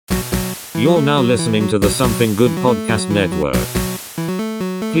You're now listening to the Something Good Podcast Network.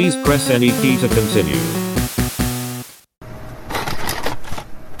 Please press any key to continue.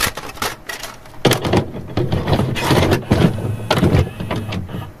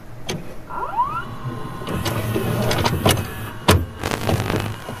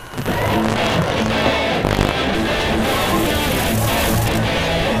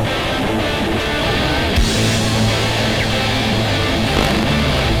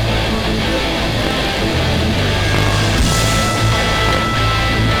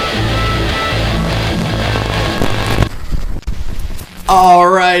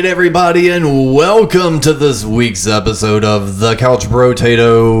 Alright everybody, and welcome to this week's episode of The Couch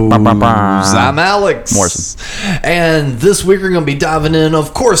Potatoes. I'm Alex Morrison. And this week we're going to be diving in,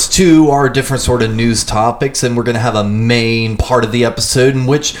 of course, to our different sort of news topics, and we're going to have a main part of the episode in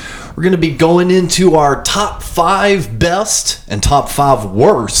which we're going to be going into our top 5 best and top 5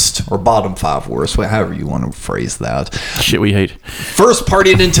 worst, or bottom 5 worst, however you want to phrase that. Shit we hate. First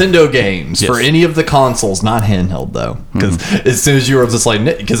party Nintendo games for any of the consoles, not handheld though. Because as soon as you were just like,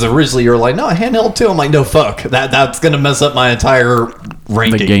 because originally you were like, no, handheld too. I'm like, no, fuck. That's going to mess up my entire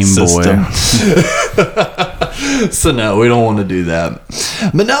ranking Game system. So no, we don't want to do that.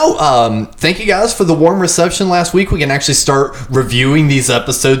 But no, thank you guys for the warm reception last week. We can actually start reviewing these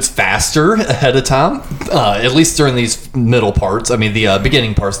episodes faster ahead of time, at least during these middle parts. I mean, the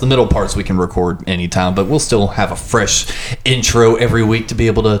beginning parts, the middle parts we can record anytime, but we'll still have a fresh intro every week to be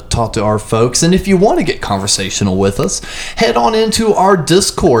able to talk to our folks. And if you want to get conversational with us, head on into our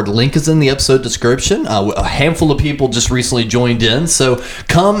Discord. Link is in the episode description. A handful of people just recently joined in, so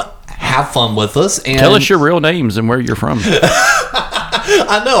come have fun with us and tell us your real names and where you're from.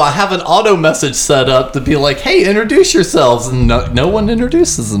 I know, I have an auto message set up to be like, hey, introduce yourselves, and no one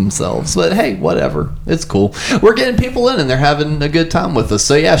introduces themselves, but hey, whatever, it's cool. We're getting people in and they're having a good time with us.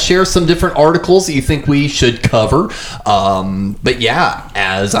 So yeah, share some different articles that you think we should cover. But yeah,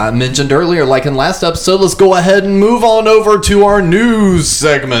 as I mentioned earlier, like in last episode, let's go ahead and move on over to our news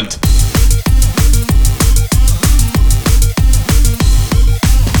segment.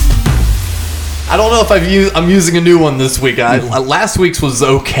 I don't know if I'm using a new one this week. Last week's was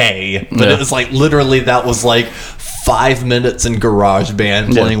okay, but it was like literally that was like 5 minutes in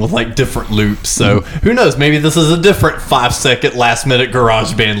GarageBand playing with like different loops. So who knows? Maybe this is a different 5-second last minute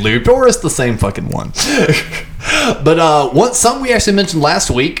GarageBand loop, or it's the same fucking one. But something we actually mentioned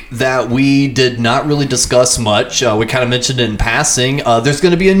last week that we did not really discuss much. We kind of mentioned it in passing. There's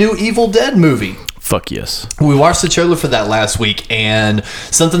going to be a new Evil Dead movie. Fuck yes. We watched the trailer for that last week, and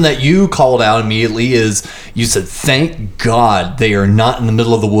something that you called out immediately is you said, thank God they are not in the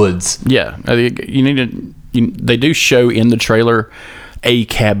middle of the woods. Yeah. They do show in the trailer a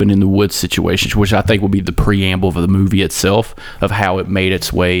cabin in the woods situation, which I think will be the preamble of the movie itself, of how it made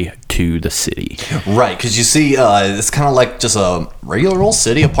its way to the city. Right, because you see, it's kind of like just a regular old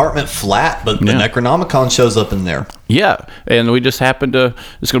city apartment flat, but the Necronomicon shows up in there. Yeah, and we just happened to,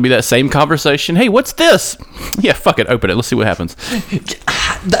 it's going to be that same conversation. Hey, what's this? Yeah, fuck it, open it. Let's see what happens.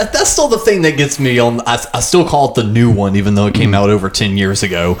 That's still the thing that gets me on. I still call it the new one, even though it came out over 10 years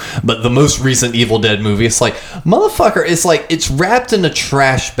ago. But the most recent Evil Dead movie, it's like, motherfucker, it's like it's wrapped in a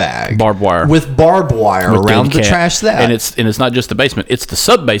trash bag. Barbed wire. With barbed wire around the trash that. And it's not just the basement, it's the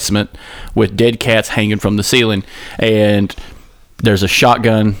sub-basement with dead cats hanging from the ceiling. And there's a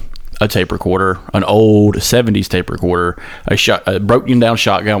shotgun, a tape recorder, an old 70s tape recorder, a broken down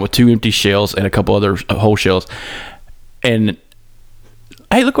shotgun with 2 empty shells and a couple other whole shells. And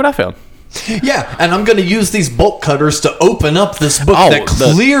hey, look what I found. Yeah, and I'm going to use these bolt cutters to open up this book that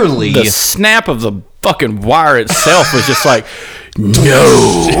clearly... The snap of the fucking wire itself was just like,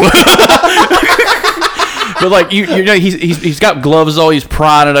 no. But like you know, he's got gloves on, he's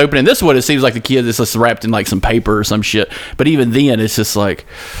prying it open, and this is what it seems like the kid is just wrapped in like some paper or some shit. But even then, it's just like,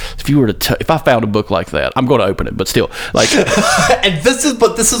 if I found a book like that, I'm going to open it. But still, like, and this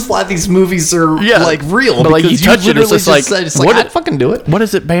is why these movies are like real. But like you touch it, it's just like, I'd fucking do it. What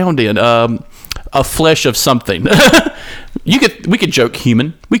is it bound in? A flesh of something. We could joke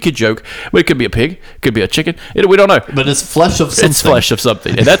human. We could joke. Well, it could be a pig. It could be a chicken. We don't know. But it's flesh of something. It's flesh of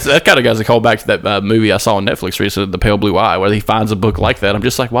something. And that kind of goes a call back to that movie I saw on Netflix recently, The Pale Blue Eye, where he finds a book like that. I'm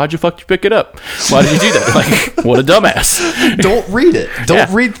just like, why'd you pick it up? Why did you do that? Like, what a dumbass. Don't read it.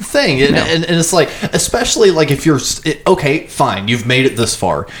 Don't read the thing. And it's like, especially like if you're, okay, fine. You've made it this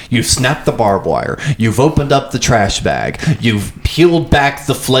far. You've snapped the barbed wire. You've opened up the trash bag. You've peeled back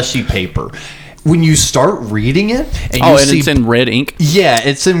the fleshy paper. When you start reading it, and it's in red ink. Yeah,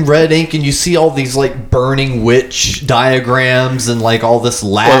 it's in red ink, and you see all these like burning witch diagrams and like all this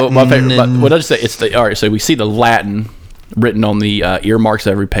Latin. Well, my favorite. What did I say? It's the all right. So we see the Latin written on the earmarks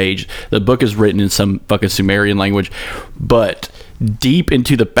of every page. The book is written in some fucking Sumerian language, but deep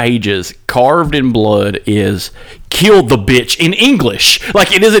into the pages, carved in blood, is "kill the bitch" in English.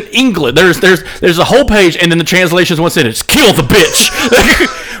 Like, it isn't English. There's a whole page, and then the translation is one sentence: "Kill the bitch."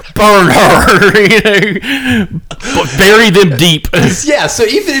 Burn her. But bury them deep. Yeah, so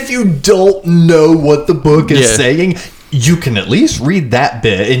even if you don't know what the book is saying, you can at least read that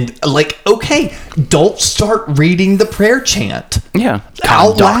bit and, like, okay, don't start reading the prayer chant. Yeah.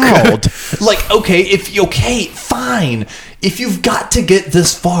 Out loud. Like, okay, fine. If you've got to get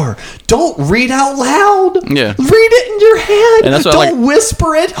this far, don't read out loud. Yeah. Read it in your head. And that's what don't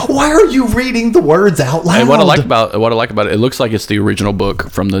whisper it. Why are you reading the words out loud? And what I like about it looks like it's the original book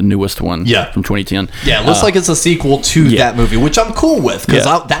from the newest one. Yeah. From 2010. Yeah, it looks like it's a sequel to that movie, which I'm cool with, because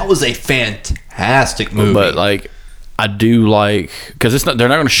that was a fantastic movie. But, like, I do like, because they're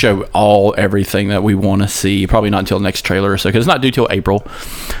not going to show everything that we want to see, probably not until the next trailer or so, because it's not due till April.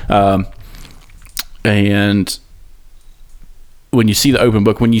 And when you see the open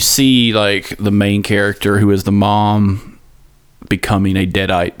book, when you see, like, the main character, who is the mom, becoming a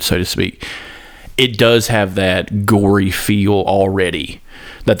deadite, so to speak, it does have that gory feel already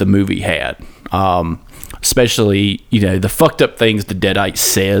that the movie had. Especially, the fucked up things the deadite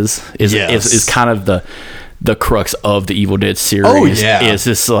says is kind of the crux of the Evil Dead series. Oh, yeah. Is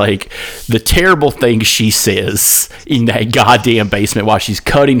this, like, the terrible things she says in that goddamn basement while she's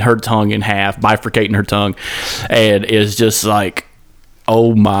cutting her tongue in half, bifurcating her tongue, and is just like,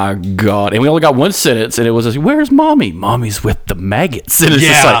 oh my God. And we only got one sentence, and it was just, "Where's mommy?" "Mommy's with the maggots." And it's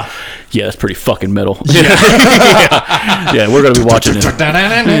just like, yeah, that's pretty fucking metal. Yeah, we're going to be watching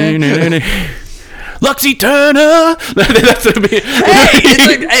it. Luxie Turner. That's what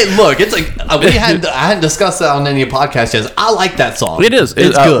hey, look, it's like I hadn't discussed that on any podcast yet. I like that song. It is.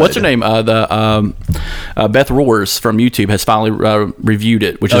 It's good. What's her name? Beth Roars from YouTube has finally reviewed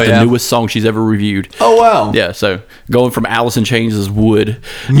it, which is the newest song she's ever reviewed. Oh wow! Yeah, so going from Alice in Chains' "Wood,"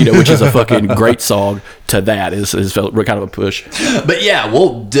 which is a fucking great song, to that is kind of a push. But yeah,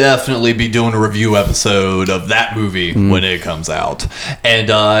 we'll definitely be doing a review episode of that movie when it comes out.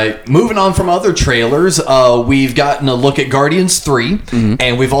 And moving on from other trailers, we've gotten a look at Guardians 3,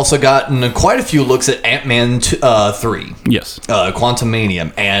 and we've also gotten quite a few looks at Ant-Man 3. Yes.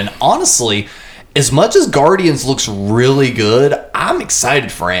 Quantumanium. And honestly, as much as Guardians looks really good, I'm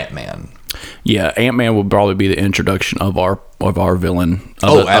excited for Ant-Man. Yeah, Ant-Man will probably be the introduction of our villain.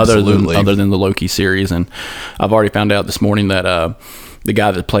 Absolutely. Other than the Loki series. And I've already found out this morning that the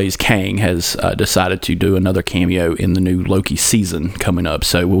guy that plays Kang has decided to do another cameo in the new Loki season coming up.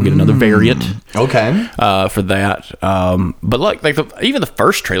 So we'll get another variant. Okay. For that. But like even the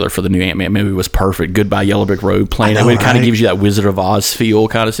first trailer for the new Ant-Man movie was perfect. Goodbye Yellow Brick Road playing. It kind of gives you that Wizard of Oz feel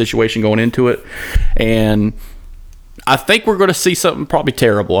kind of situation going into it. And I think we're going to see something probably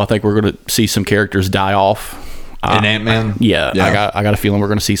terrible. I think we're going to see some characters die off. In Ant-Man? Yeah. I got a feeling we're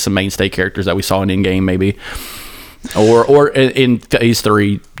going to see some mainstay characters that we saw in Endgame maybe. Or in Phase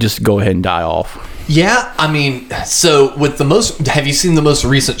 3, just go ahead and die off. Yeah, I mean, so have you seen the most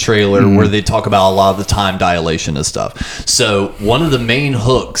recent trailer where they talk about a lot of the time dilation and stuff? So one of the main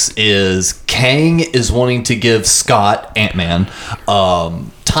hooks is Kang is wanting to give Scott, Ant-Man,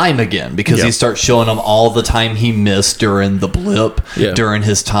 time again, because he starts showing him all the time he missed during the blip, during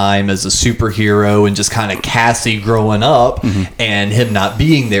his time as a superhero, and just kind of Cassie growing up and him not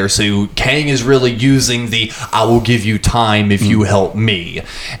being there. So Kang is really using the "I will give you time if you help me,"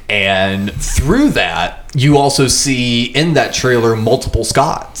 and through that you also see in that trailer multiple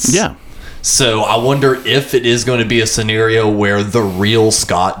Scotts. Yeah. So I wonder if it is going to be a scenario where the real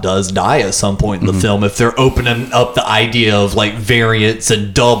Scott does die at some point in the film, if they're opening up the idea of like variants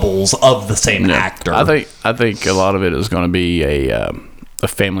and doubles of the same actor. I think a lot of it is going to be a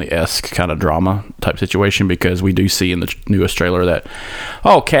family-esque kind of drama type situation, because we do see in the newest trailer that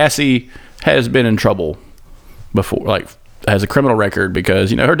Cassie has been in trouble before, like has a criminal record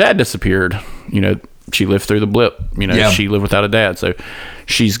because her dad disappeared. She lived through the blip. She lived without a dad, so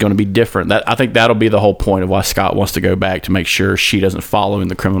she's going to be different. I think that'll be the whole point of why Scott wants to go back, to make sure she doesn't follow in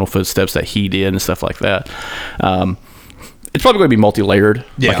the criminal footsteps that he did and stuff like that. It's probably going to be multi-layered,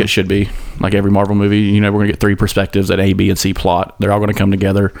 like it should be. Like every Marvel movie, we're going to get 3 perspectives at A, B, and C plot. They're all going to come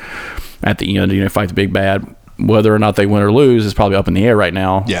together at the end, fight the big bad. Whether or not they win or lose is probably up in the air right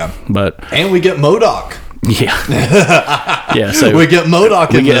now. Yeah. And we get MODOK. Yeah. Yeah, so we get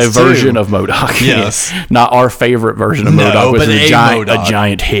MODOK in we get this a version too. of MODOK. Yes. Not our favorite version of MODOK, which but is a MODOK.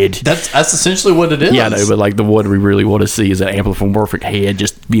 giant head. That's essentially what it is. Yeah, I know, but like the one we really want to see is an anthropomorphic head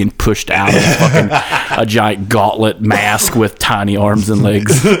just being pushed out of fucking a giant gauntlet mask with tiny arms and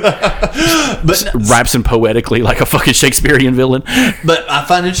legs. But Raps him poetically like a fucking Shakespearean villain. But I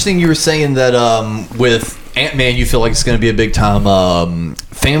find interesting you were saying that with Ant-Man you feel like it's going to be a big time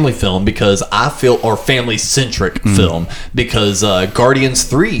family film because or family centric film because Guardians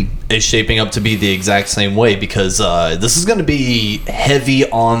 3 is shaping up to be the exact same way because this is going to be heavy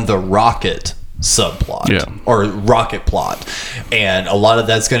on the Rocket subplot or Rocket plot, and a lot of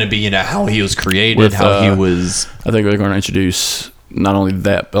that's going to be how he was created, how he was. I think they're going to introduce not only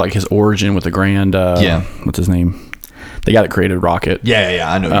that but like his origin with the grand what's his name, the guy that created Rocket.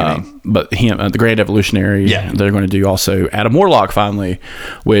 Yeah, I know your name. But him, the Grand Evolutionary. Yeah, they're going to do also Adam Warlock finally,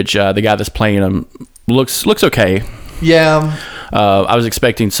 which the guy that's playing him looks okay. Yeah, I was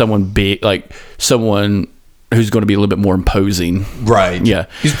expecting someone big, like someone who's going to be a little bit more imposing. Right. Yeah,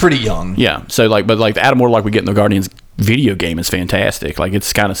 he's pretty young. Yeah. So like, but like the Adam Warlock we get in the Guardians video game is fantastic. Like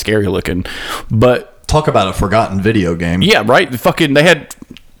it's kind of scary looking, but talk about a forgotten video game. Yeah, right. They had.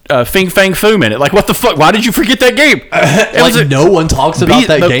 Fing Fang Foom in it. Like, what the fuck? Why did you forget that game? No one talks about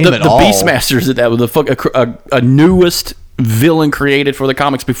that game at all. The Beastmasters that was a newest villain created for the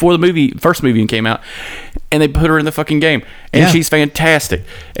comics before the first movie came out, and they put her in the fucking game, and she's fantastic.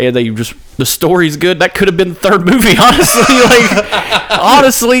 And the story's good. That could have been the third movie, honestly.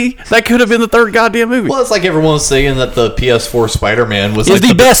 Honestly, that could have been the third goddamn movie. Well, it's like everyone was saying that the PS4 Spider-Man was is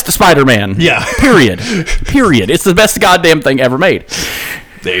the best Spider-Man. Yeah. Period. It's the best goddamn thing ever made.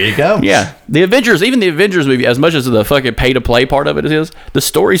 There you go. Yeah. Even the Avengers movie, as much as the fucking pay-to-play part of it is, the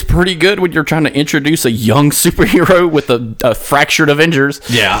story's pretty good when you're trying to introduce a young superhero with a fractured Avengers.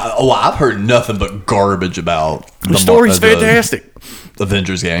 Yeah. Oh, I've heard nothing but garbage about the story's fantastic.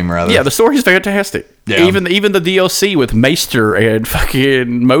 Avengers game, rather. Yeah, the story's fantastic. Yeah. Even the DLC with Maester and fucking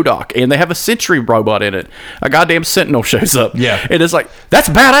MODOK, and they have a Sentry robot in it. A goddamn Sentinel shows up. Yeah. And it's like, that's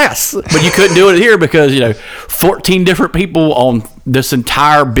badass. But you couldn't do it here because, 14 different people on this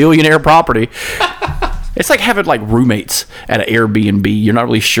entire billionaire property. It's like having like roommates at an Airbnb. You're not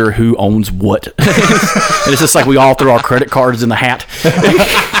really sure who owns what. And it's just like we all throw our credit cards in the hat.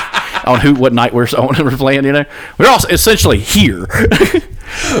 On what night we're playing, we're also essentially here.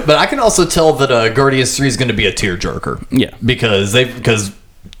 But I can also tell that Guardians 3 is going to be a tearjerker. Yeah, because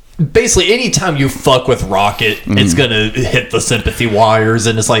basically anytime you fuck with Rocket, it's going to hit the sympathy wires,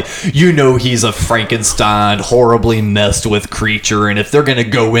 and it's like, he's a Frankenstein, horribly messed with creature, and if they're going to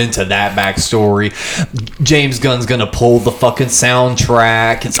go into that backstory, James Gunn's going to pull the fucking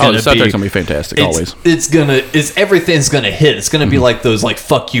soundtrack. It's going the soundtrack's going to be fantastic always. Everything's going to hit. It's going to be like those like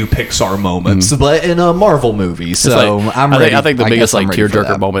fuck you Pixar moments, but in a Marvel movie. So I'm ready. I think the biggest like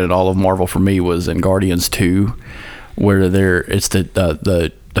tearjerker moment in all of Marvel for me was in Guardians 2, where it's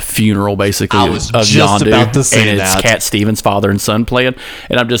the funeral basically I was of just Yondu, about to say and that. it's Cat Stevens' father and son playing,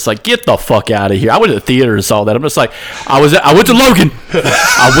 and I'm just like, get the fuck out of here. I went to the theater and saw that. I'm just like, I went to Logan.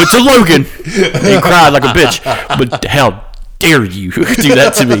 I went to Logan and cried like a bitch. But how dare you do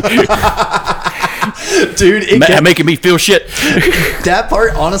that to me? Dude, making me feel shit. That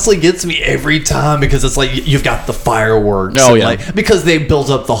part honestly gets me every time because it's like you've got the fireworks. Oh, yeah. Because they built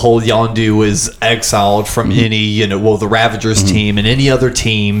up the whole Yondu is exiled from any, the Ravagers team and any other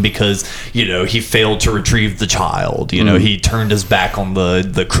team because, he failed to retrieve the child. He turned his back on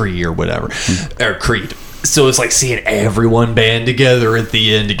the Kree or whatever. Or Creed. So it's like seeing everyone band together at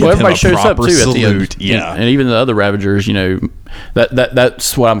the end to give him a proper salute. Yeah. And even the other Ravagers,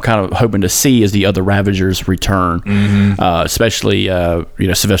 that's what I'm kind of hoping to see is the other Ravagers return. Especially,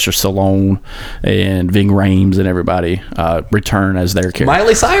 Sylvester Stallone and Ving Rhames and everybody return as their character.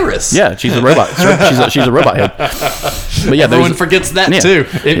 Miley Cyrus. Yeah, she's a robot. She's a robot head. But yeah, everyone forgets that too.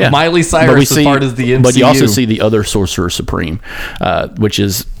 Miley Cyrus is part of the MCU. But you also see the other Sorcerer Supreme, which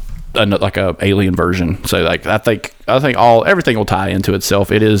is like a alien version. So like I think everything will tie into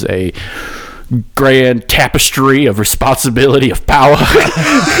itself. It is a grand tapestry of responsibility, of power.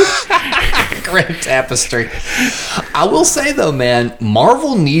 Grand tapestry. I will say though, man,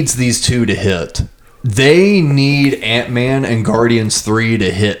 Marvel needs these two to hit. They need Ant-Man and Guardians 3 to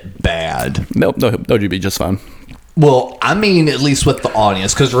hit bad. Nope, you'd be just fine. Well, I mean, at least with the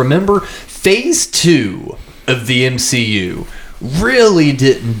audience, because remember, Phase 2 of the MCU really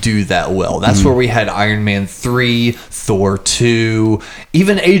didn't do that well. That's where we had Iron Man 3, Thor 2,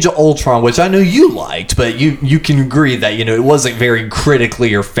 even Age of Ultron, which I know you liked, but you can agree that, you know, it wasn't very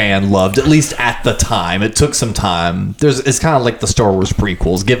critically or fan loved, at least at the time. It took some time. It's kind of like the Star Wars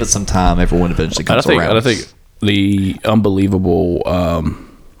prequels. Give it some time, everyone eventually comes around. I think the unbelievable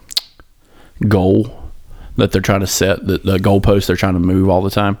goal that they're trying to set, the goalpost they're trying to move all the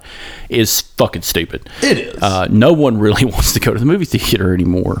time, is fucking stupid. It is. No one really wants to go to the movie theater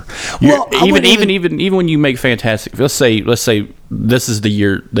anymore. Well, even when you make fantastic, let's say this is the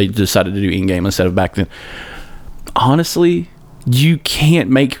year they decided to do in-game instead of back then. Honestly, you can't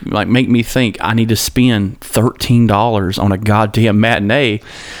make me think I need to spend $13 on a goddamn matinee,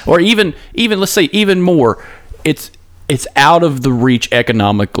 or even let's say even more. It's out of the reach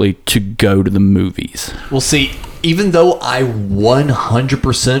economically to go to the movies. Well, see, even though I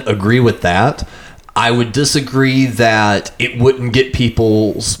 100% agree with that, I would disagree that it wouldn't get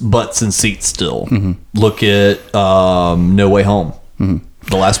people's butts in seats still. Look at No Way Home.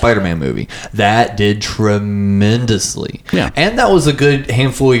 The last Spider-Man movie. That did tremendously. Yeah. And that was a good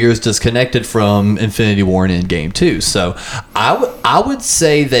handful of years disconnected from Infinity War and Endgame too. So I would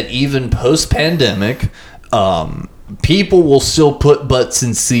say that even post-pandemic, people will still put butts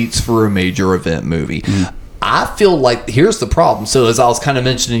in seats for a major event movie. I feel like here's the problem. So as I was kind of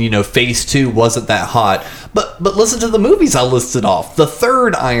mentioning, you know, Phase 2 wasn't that hot, but listen to the movies I listed off. The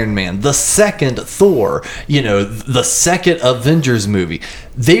third Iron Man, the second Thor, you know, the second Avengers movie.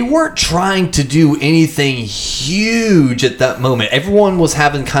 They weren't trying to do anything huge at that moment. Everyone was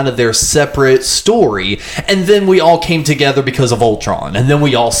having kind of their separate story, and then we all came together because of Ultron, and then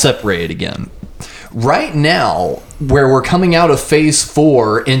we all separated again. Right now, where we're coming out of Phase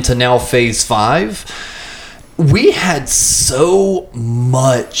 4 into now Phase 5, we had so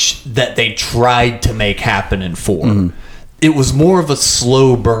much that they tried to make happen in 4. It was more of a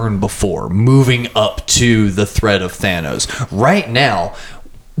slow burn before, moving up to the threat of Thanos. Right now,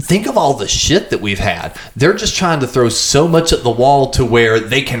 think of all the shit that we've had. They're just trying to throw so much at the wall to where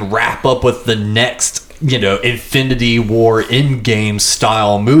they can wrap up with the next, you know, Infinity War Endgame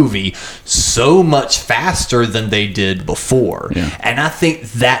style movie so much faster than they did before. Yeah. And I think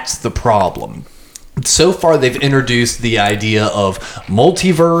that's the problem. So far, they've introduced the idea of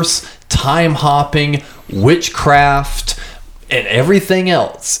multiverse, time hopping, witchcraft, and everything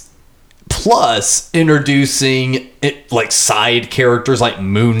else. Plus, introducing it, like side characters like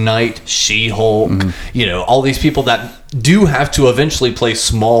Moon Knight, She-Hulk, you know, all these people that do have to eventually play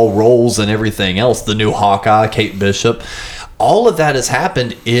small roles and everything else. The new Hawkeye, Kate Bishop. All of that has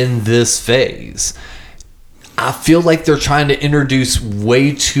happened in this phase. I feel like they're trying to introduce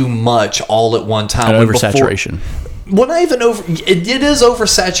way too much all at one time. And oversaturation. Well, not even over. It is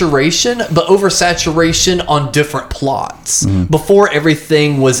oversaturation, but oversaturation on different plots. Before,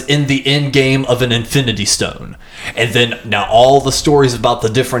 everything was in the end game of an Infinity Stone, and then now all the stories about the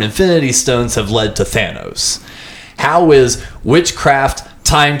different Infinity Stones have led to Thanos. How is witchcraft,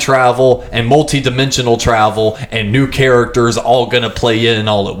 time travel, and multi-dimensional travel and new characters all going to play in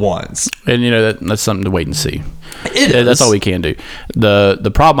all at once? And, you know, that's something to wait and see. It is. That's all we can do.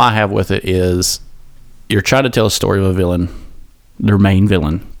 The problem I have with it is you're trying to tell a story of a villain, their main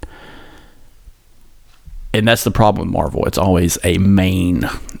villain. And that's the problem with Marvel. It's always a main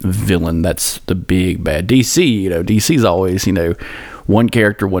villain. That's the big bad. DC, you know, DC's always, you know, one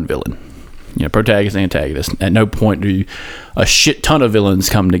character, one villain. You know, protagonist, antagonist. At no point do a shit ton of villains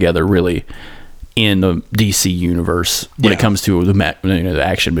come together, really, in the DC universe when it comes to the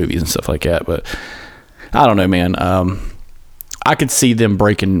action movies and stuff like that. But I don't know, man. I could see them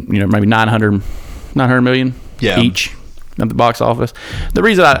breaking, you know, maybe 900 million each at the box office. The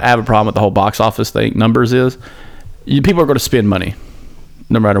reason I have a problem with the whole box office thing, numbers, is people are going to spend money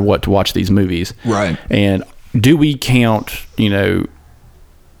no matter what to watch these movies. Right. And do we count, you know,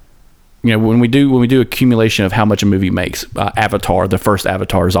 when we do accumulation of how much a movie makes, Avatar, the first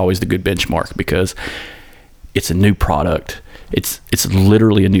Avatar is always the good benchmark because it's a new product. It's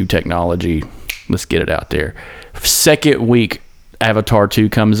literally a new technology. Let's get it out there. Second week, Avatar 2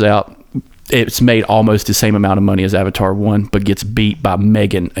 comes out. It's made almost the same amount of money as Avatar 1, but gets beat by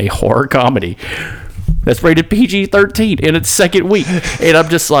Megan, a horror comedy that's rated PG-13 in its second week. And I'm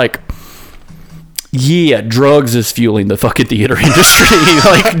just like, yeah, drugs is fueling the fucking theater industry.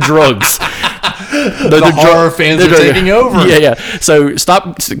 Like, drugs. The horror fans are taking over. Yeah. So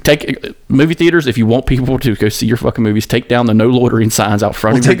take movie theaters. If you want people to go see your fucking movies, take down the no loitering signs out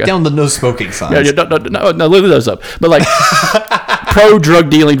front. Take down the no smoking signs. Yeah, no, leave those up. But like pro drug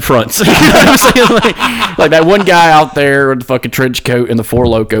dealing fronts. You know what I'm saying? Like that one guy out there with the fucking trench coat and the Four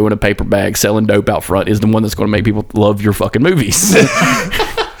Loko in a paper bag selling dope out front is the one that's going to make people love your fucking movies.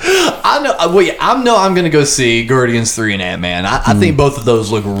 I'm going to go see Guardians 3 and Ant-Man. I think both of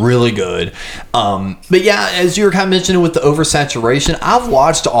those look really good. But yeah, as you were kind of mentioning with the oversaturation, I've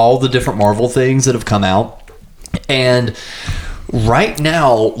watched all the different Marvel things that have come out. And right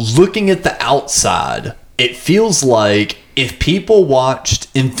now, looking at the outside, it feels like if people watched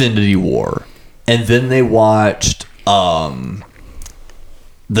Infinity War and then they watched the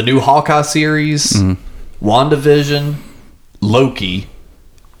new Hawkeye series, WandaVision, Loki,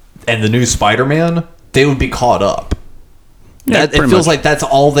 and the new Spider-Man, they would be caught up. Yeah, It feels like that's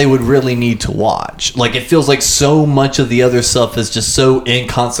all they would really need to watch. Like, it feels like so much of the other stuff is just so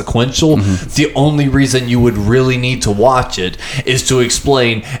inconsequential. The only reason you would really need to watch it is to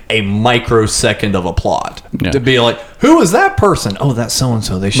explain a microsecond of a plot. Yeah. To be like, who is that person? Oh, that's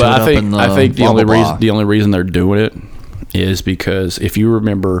so-and-so. They showed up in the I think the blah, only blah, blah. the only reason they're doing it is because if you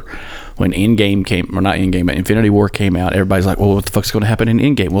remember when Endgame came, or not Endgame, but Infinity War came out, everybody's like, well, what the fuck's going to happen in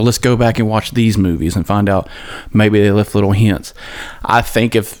Endgame? Well, let's go back and watch these movies and find out maybe they left little hints. I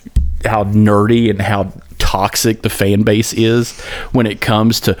think of how nerdy and how toxic the fan base is when it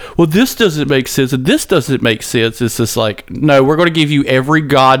comes to, well, this doesn't make sense and this doesn't make sense. It's just like, no, we're going to give you every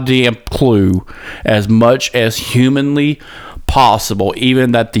goddamn clue as much as humanly possible,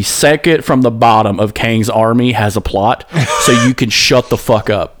 even that the second from the bottom of Kang's army has a plot, so you can shut the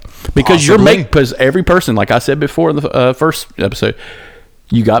fuck up. Because because every person, like I said before in the first episode,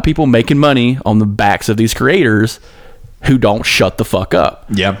 you got people making money on the backs of these creators who don't shut the fuck up.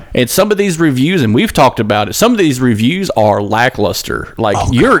 Yeah. And some of these reviews, and we've talked about it, some of these reviews are lackluster. Like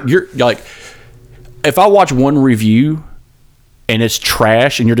you're like, if I watch one review and it's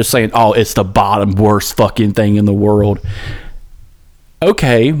trash and you're just saying, oh, it's the bottom worst fucking thing in the world.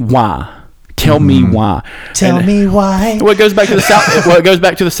 Okay, why? Tell me why. Tell me why. Well, it goes back to the South. Well, it goes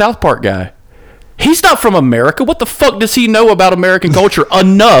back to the South Park guy. He's not from America. What the fuck does he know about American culture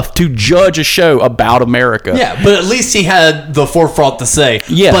enough to judge a show about America? Yeah, but at least he had the forethought to say,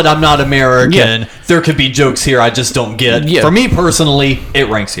 Yeah. but I'm not American. Yeah. There could be jokes here I just don't get. Yeah. For me personally, it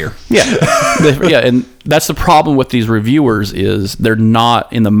ranks here. Yeah, yeah, and that's the problem with these reviewers is they're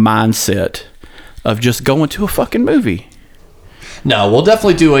not in the mindset of just going to a fucking movie. No, we'll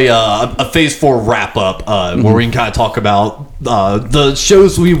definitely do a Phase 4 wrap-up where we can kind of talk about the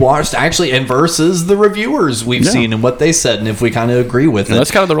shows we watched actually and versus the reviewers we've seen and what they said and if we kind of agree with it.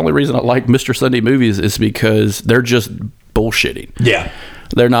 That's kind of the only reason I like Mr. Sunday Movies is because they're just bullshitting. Yeah.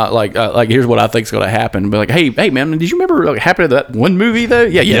 They're not like here's what I think's going to happen. But like, hey man, did you remember what happened to that one movie though?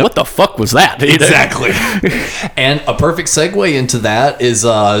 Yeah. Yep. What the fuck was that? Exactly. And a perfect segue into that is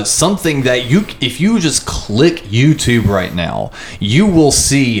something that if you just click YouTube right now, you will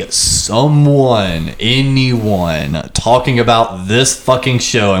see anyone talking about this fucking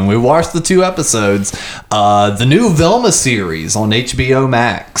show. And we watched the 2 episodes, the new Velma series on HBO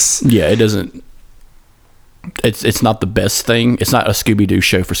Max. Yeah, it doesn't. It's not the best thing. It's not a Scooby-Doo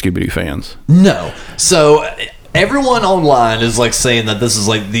show for Scooby-Doo fans. No. So everyone online is like saying that this is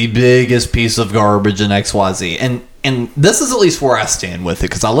like the biggest piece of garbage in XYZ. And this is at least where I stand with it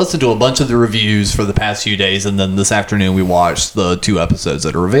because I listened to a bunch of the reviews for the past few days and then this afternoon we watched the 2 episodes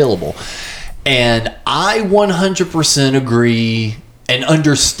that are available. And I 100% agree and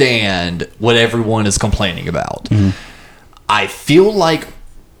understand what everyone is complaining about. Mm-hmm. I feel like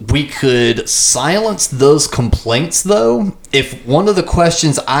we could silence those complaints, though, if one of the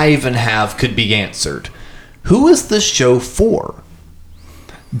questions I even have could be answered. Who is this show for?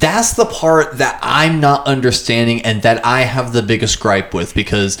 That's the part that I'm not understanding and that I have the biggest gripe with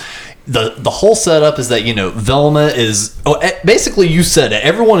because the whole setup is that, Velma is... basically, you said it.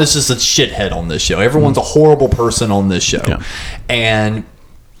 Everyone is just a shithead on this show. Everyone's a horrible person on this show. Yeah. And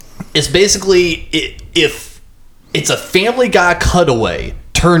it's basically... if it's a Family Guy cutaway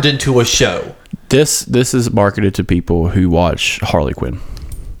turned into a show. This is marketed to people who watch Harley Quinn.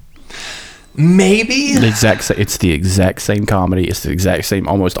 Maybe it's the exact same comedy. It's the exact same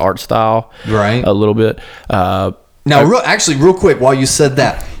almost art style, right? A little bit. Now, real quick, while you said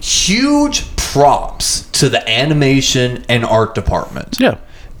that, huge props to the animation and art department. Yeah.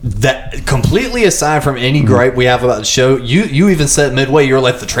 That completely aside from any gripe we have about the show, you even said midway, you're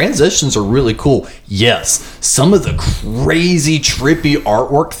like, the transitions are really cool. Yes, some of the crazy trippy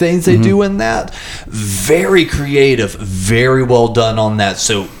artwork things they do in that, very creative, very well done on that.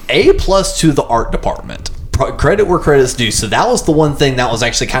 So A+ to the art department. Credit where credit's due. So that was the one thing that was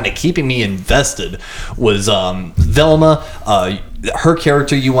actually kind of keeping me invested was Velma. her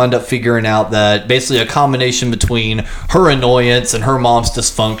character, you wind up figuring out that basically a combination between her annoyance and her mom's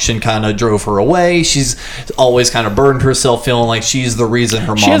dysfunction kind of drove her away. She's always kind of burned herself, feeling like she's the reason her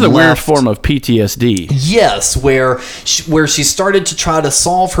mom She has a left. weird form of PTSD. Yes, where she started to try to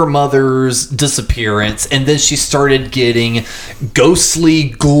solve her mother's disappearance, and then she started getting ghostly,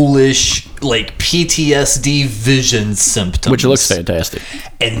 ghoulish, like PTSD vision symptoms, Which looks fantastic.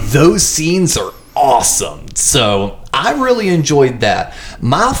 and those scenes are awesome. So I really enjoyed that.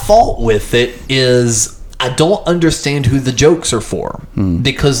 My fault with it is I don't understand who the jokes are for,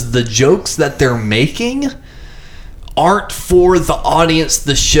 because the jokes that they're making aren't for the audience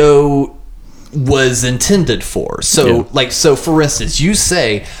the show was intended for. So so for instance, you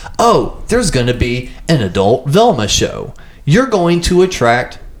say, oh, there's going to be an adult Velma show. You're going to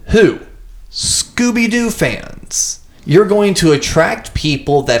attract who? Scooby-Doo fans. You're going to attract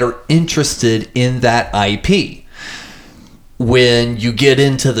people that are interested in that IP. When you get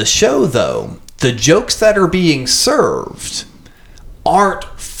into the show, though, the jokes that are being served aren't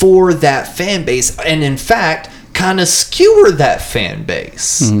for that fan base, and in fact, kind of skewer that fan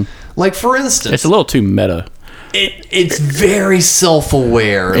base. Like, for instance, It's a little too meta. it's very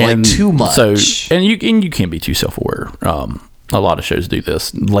self-aware, like too much. So, and you can't be too self-aware. A lot of shows do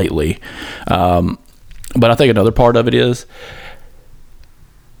this lately. But I think another part of it is,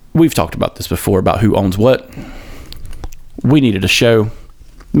 we've talked about this before, about who owns what. We needed a show.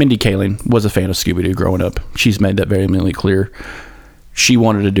 Mindy Kaling was a fan of Scooby-Doo growing up. She's made that very immediately clear. She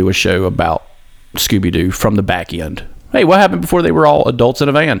wanted to do a show about Scooby-Doo from the back end. Hey, what happened before they were all adults in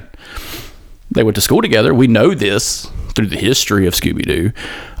a van? They went to school together. We know this through the history of Scooby-Doo.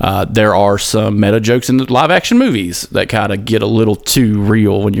 There are some meta jokes in the live-action movies that kind of get a little too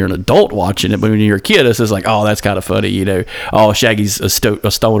real when you're an adult watching it. But when you're a kid, it's just like, oh, that's kind of funny, you know. Oh, Shaggy's a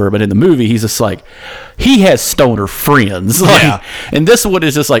stoner. But in the movie, he's just like, he has stoner friends. Like, and this one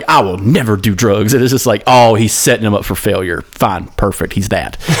is just like, I will never do drugs. And it's just like, oh, he's setting him up for failure. Fine, perfect. He's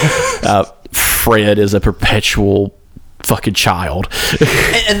that. Fred is a perpetual fucking child.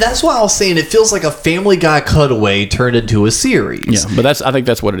 And that's why I was saying it feels like a Family Guy cutaway turned into a series. Yeah, but I think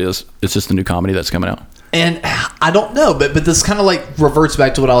that's what it is. It's just a new comedy that's coming out. And I don't know, but this kind of like reverts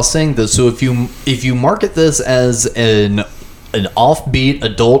back to what I was saying though. So if you market this as an offbeat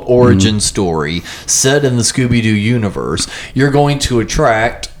adult origin story set in the Scooby-Doo universe, you're going to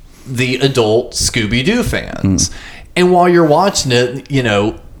attract the adult Scooby-Doo fans. And while you're watching it, you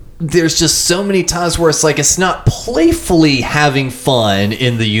know, there's just so many times where it's like it's not playfully having fun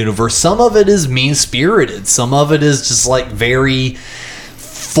in the universe. Some of it is mean-spirited. Some of it is just like very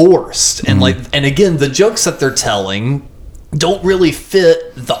forced. And and again, the jokes that they're telling don't really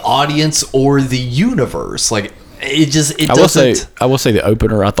fit the audience or the universe. Like it doesn't. I will say the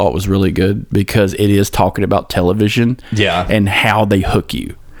opener I thought was really good because it is talking about television, and how they hook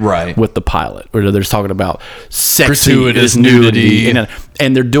you. Right. With the pilot, where they're just talking about sexy Gratuitous nudity.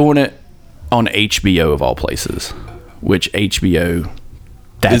 And they're doing it on HBO of all places, which HBO,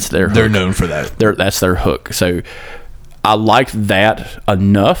 that's their hook. They're known for that. That's their hook. So I liked that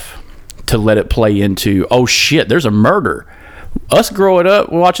enough to let it play into, oh shit, there's a murder. Us growing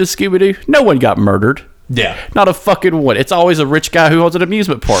up watching Scooby-Doo, no one got murdered. Yeah. Not a fucking one. It's always a rich guy who owns an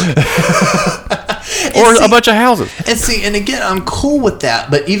amusement park. Or a bunch of houses. And again, I'm cool with that.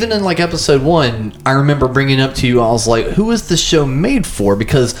 But even in like episode 1, I remember bringing up to you, I was like, who is this show made for?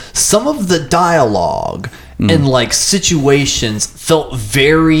 Because some of the dialogue and like situations felt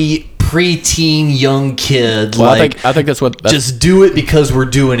very preteen young kid. Well, like, I think that's what... just do it because we're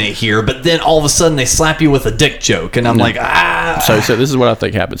doing it here. But then all of a sudden they slap you with a dick joke. And I'm like, So this is what I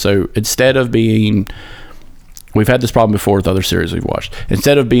think happened. So instead of being... We've had this problem before with other series we've watched.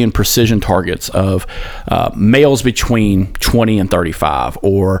 Instead of being precision targets of males between 20 and 35,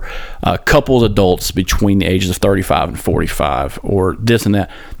 or couples adults between the ages of 35 and 45, or this and that,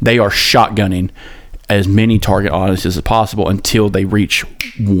 they are shotgunning as many target audiences as possible until they reach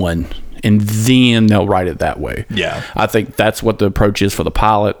one. And then they'll write it that way. Yeah. I think that's what the approach is for the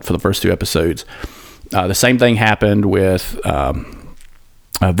pilot, for the first 2 episodes. The same thing happened with...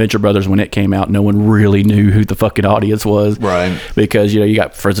 Venture Brothers, when it came out, no one really knew who the fucking audience was, right? Because, you know, you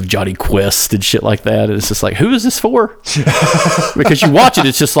got Friends of Johnny Quest and shit like that, and it's just like, who is this for? Because you watch it,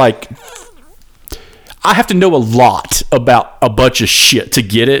 it's just like, I have to know a lot about a bunch of shit to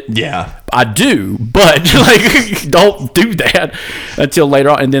get it. Yeah, I do, but like, don't do that until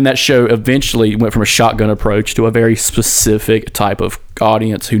later on. And then that show eventually went from a shotgun approach to a very specific type of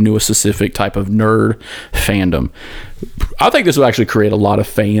audience who knew a specific type of nerd fandom. I think this will actually create a lot of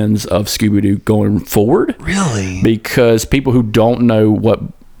fans of Scooby-Doo going forward. Really? Because people who don't know what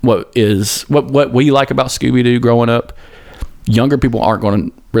we like about Scooby-Doo growing up, younger people aren't going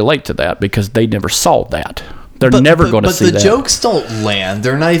to relate to that because they never saw that. They're never going to see that. But the jokes don't land.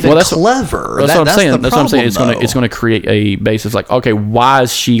 They're not even clever. That's what I'm saying. That's what I'm saying. It's going to create a basis like, okay, why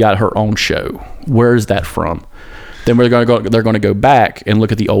has she got her own show? Where is that from? Then they're going to go back and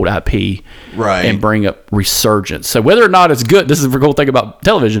look at the old IP, right, and bring up resurgence. So whether or not it's good, this is the cool thing about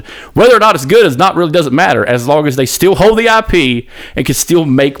television. Whether or not it's good doesn't matter as long as they still hold the IP and can still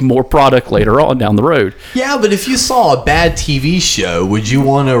make more product later on down the road. Yeah, but if you saw a bad TV show, would you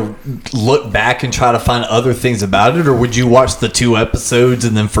want to look back and try to find other things about it, or would you watch the 2 episodes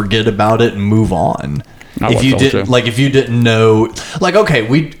and then forget about it and move on? If you didn't know, like,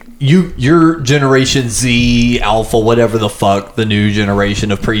 okay, your generation Z, Alpha, whatever the fuck the new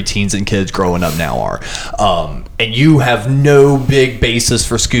generation of preteens and kids growing up now are, and you have no big basis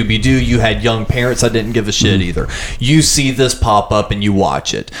for Scooby-Doo. You had young parents that didn't give a shit either. You see this pop up and you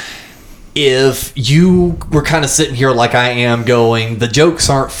watch it. If you were kind of sitting here like I am going, the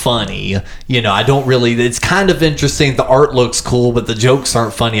jokes aren't funny, I don't really, it's kind of interesting, the art looks cool, but the jokes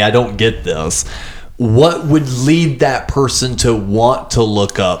aren't funny, I don't get this. What would lead that person to want to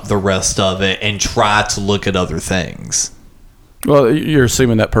look up the rest of it and try to look at other things? Well, you're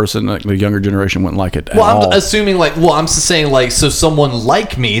assuming that person, like the younger generation, wouldn't like it at all. I'm assuming I'm just saying so someone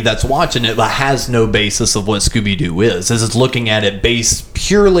like me that's watching it but has no basis of what Scooby-Doo is looking at it based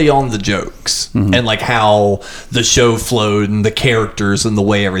purely on the jokes and like how the show flowed and the characters and the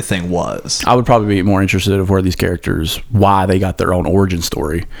way everything was. I would probably be more interested of where these characters, why they got their own origin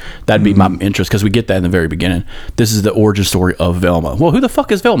story. That'd be my interest because we get that in the very beginning. This is the origin story of Velma. Well, who the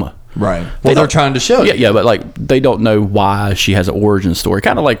fuck is Velma? Right. Well, they're trying to show you. Yeah, but like they don't know why she has an origin story.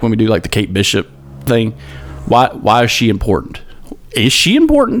 Kind of like when we do like the Kate Bishop thing. Why is she important? Is she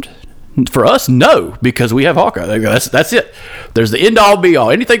important? For us, no, because we have Hawkeye. That's it. There's the end all be all.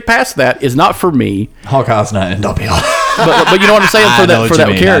 Anything past that is not for me. Hawkeye's not end all be all. But you know what I'm saying for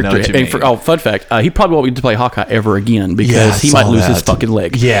that character. And fun fact, he probably won't be to play Hawkeye ever again because he might lose his fucking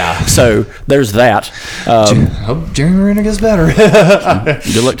leg. Yeah. So there's that. Hope Jeremy Renner gets better.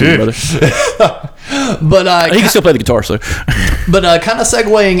 Good luck to you, brother. But he can still play the guitar. So, but kind of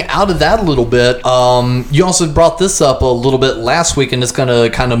segueing out of that a little bit, you also brought this up a little bit last week, and it's going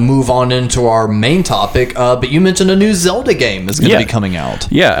to kind of move on into our main topic. But you mentioned a new Zelda game is going to be coming out.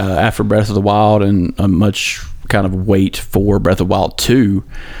 Yeah, after Breath of the Wild and a much kind of wait for Breath of the Wild 2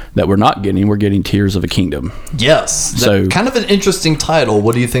 that we're getting Tears of a Kingdom. Yes. So kind of an interesting title.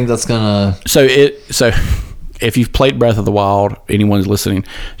 What do you think that's gonna? So if you've played Breath of the Wild, anyone's listening,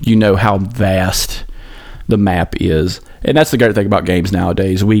 you know how vast the map is, and that's the great thing about games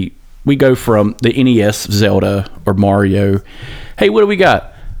nowadays. We go from the NES Zelda or Mario. Hey, what do we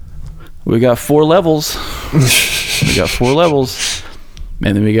got? We got 4 levels. We got 4 levels,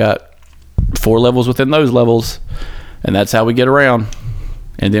 and then we got 4 levels within those levels, and that's how we get around.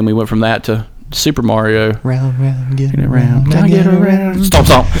 And then we went from that to Super Mario. Round, get around, get around. Stomp.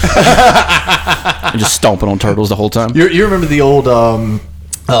 And just stomping on turtles the whole time. You remember the old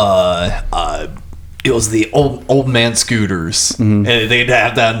it was the old man scooters, and they'd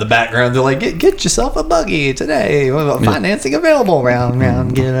have that in the background. They're like, get yourself a buggy today. Financing available.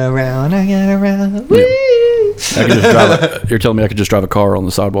 Round, get around, I get around. Woo! I could just drive you're telling me I could just drive a car on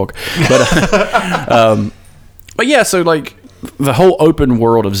the sidewalk, but yeah. So like the whole open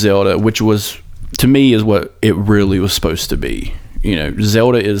world of Zelda, which was to me is what it really was supposed to be.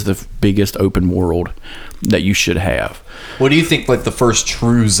 Zelda is the biggest open world that you should have. What do you think like the first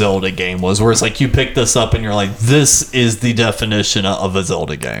true Zelda game was, where it's like you pick this up and you're like, this is the definition of a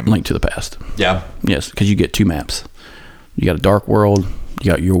Zelda game? Link to the Past. Yeah. Yes, because you get 2 maps. You got a dark world,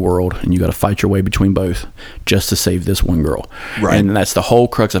 you got your world, and you got to fight your way between both just to save this one girl. Right. And that's the whole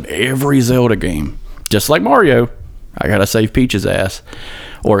crux of every Zelda game. Just like Mario, I got to save Peach's ass.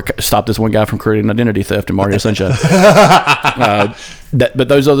 Or stop this one guy from creating identity theft in Mario Sunshine. But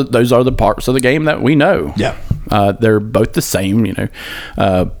those are the parts of the game that we know. Yeah, they're both the same,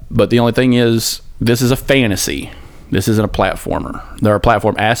 But the only thing is, this is a fantasy. This isn't a platformer. There are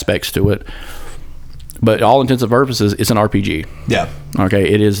platform aspects to it, but all intents and purposes, it's an RPG. Yeah. Okay.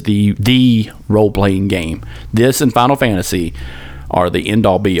 It is the role playing game. This and Final Fantasy are the end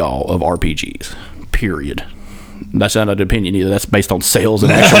all be all of RPGs. Period. That's not an opinion either. That's based on sales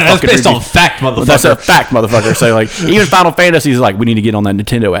and actual That's based on fact, motherfucker. That's a fact, motherfucker. So like, even Final Fantasy is like, we need to get on that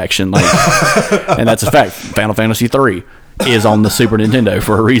Nintendo action, like, and that's a fact. Final Fantasy 3 is on the Super Nintendo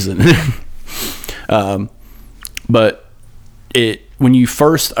for a reason. But when you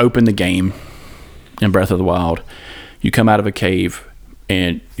first open the game in Breath of the Wild, you come out of a cave,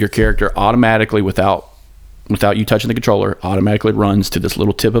 and your character automatically, without you touching the controller, automatically runs to this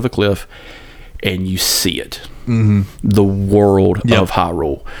little tip of a cliff. and you see it. Mm-hmm. The world of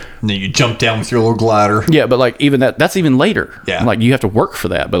Hyrule. And then you jump down with your little glider. Yeah, but like even that's even later. Yeah. Like you have to work for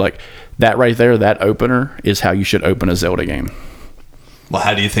that. But like that right there, that opener is how you should open a Zelda game. Well,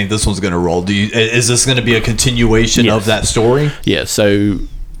 how do you think this one's going to roll? Is this going to be a continuation of that story? Yeah, so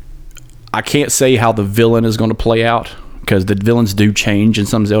I can't say how the villain is going to play out, because the villains do change in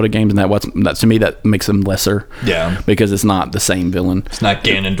some Zelda games, and that to me that makes them lesser. Yeah, because it's not the same villain. It's not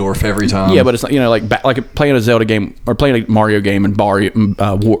Ganondorf every time. Yeah, but it's not, like playing a Zelda game or playing a Mario game, and Bowser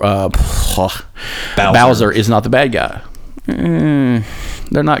is not the bad guy.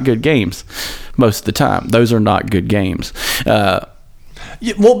 They're not good games most of the time. Those are not good games.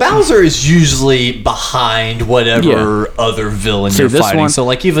 Well, Bowser is usually behind whatever other villain you're fighting. So,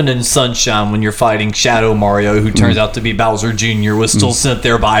 like, even in Sunshine, when you're fighting Shadow Mario, who turns out to be Bowser Jr., was still sent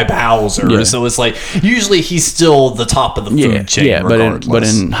there by Bowser. Yeah. So it's like, usually he's still the top of the food chain, regardless. But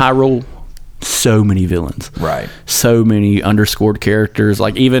in Hyrule, so many villains. Right. So many underscored characters.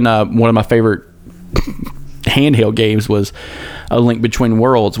 Like, even one of my favorite handheld games was A Link Between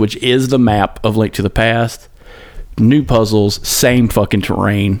Worlds, which is the map of Link to the Past. New puzzles, same fucking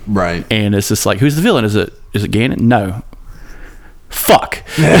terrain, right? And it's just like, who's the villain? Is it Ganon? No. Fuck.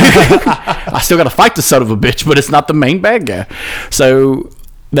 I still got to fight the son of a bitch, but it's not the main bad guy. So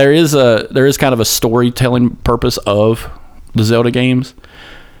there is kind of a storytelling purpose of the Zelda games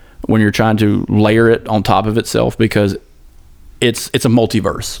when you're trying to layer it on top of itself, because it's a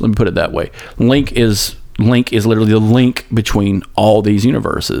multiverse. Let me put it that way. Link is literally the link between all these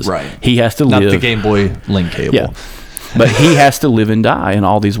universes. Right. He has to live. Not the Game Boy link cable. Yeah. But he has to live and die in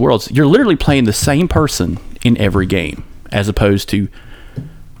all these worlds. You're literally playing the same person in every game, as opposed to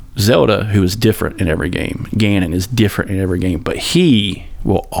Zelda, who is different in every game. Ganon is different in every game, but he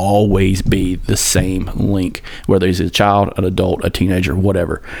will always be the same Link, whether he's a child, an adult, a teenager,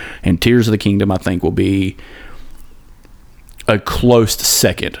 whatever. And Tears of the Kingdom, I think, will be a close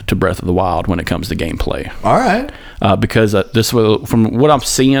second to Breath of the Wild when it comes to gameplay. All right. Because this will, from what I'm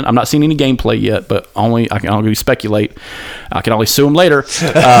seeing, I'm not seeing any gameplay yet, but I can only speculate. I can only sue him later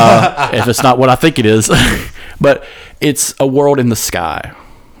if it's not what I think it is. But it's a world in the sky,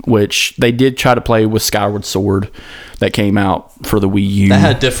 which they did try to play with Skyward Sword that came out for the Wii U. That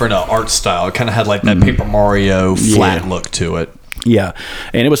had different art style. It kind of had like that Paper Mario flat look to it. Yeah,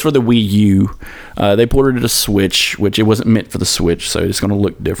 and it was for the Wii U. They ported it to Switch, which it wasn't meant for the Switch, so it's going to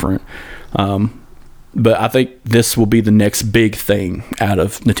look different. But I think this will be the next big thing out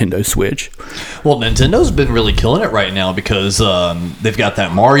of Nintendo Switch. Well, Nintendo's been really killing it right now, because they've got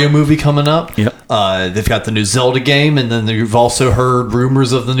that Mario movie coming up. Yep. They've got the new Zelda game, and then you've also heard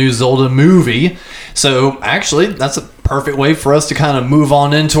rumors of the new Zelda movie. So actually, that's a perfect way for us to kind of move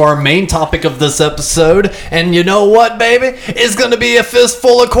on into our main topic of this episode. And you know what, baby? It's going to be a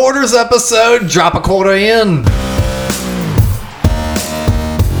fistful of quarters episode. Drop a quarter in.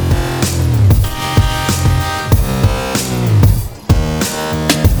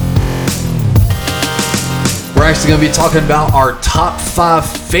 We're actually going to be talking about our top 5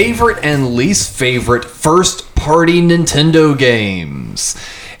 favorite and least favorite first-party Nintendo games.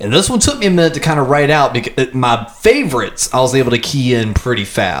 And this one took me a minute to kind of write out, because my favorites I was able to key in pretty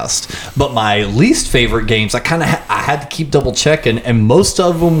fast. But my least favorite games, I had to keep double checking, and most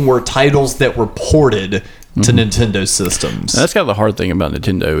of them were titles that were ported to Nintendo systems. That's kind of the hard thing about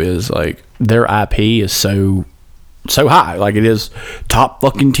Nintendo, is like their IP is so high, like it is top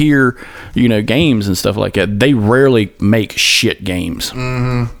fucking tier, games and stuff like that. They rarely make shit games,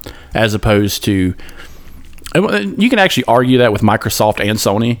 as opposed to, you can actually argue that with Microsoft and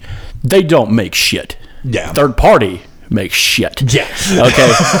Sony, they don't make shit. Yeah, third party makes shit. Yeah.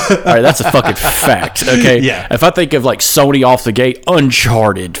 Okay. All right, that's a fucking fact. Okay. Yeah. If I think of like Sony off the gate,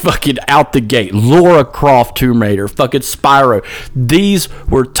 Uncharted, fucking out the gate, Lara Croft Tomb Raider, fucking Spyro, these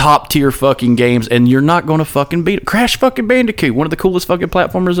were top tier fucking games, and you're not gonna fucking beat it. Crash fucking Bandicoot, one of the coolest fucking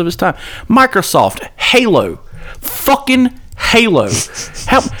platformers of his time. Microsoft, Halo, fucking Halo.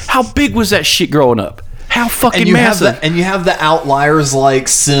 How big was that shit growing up? How fucking massive. And you have the outliers like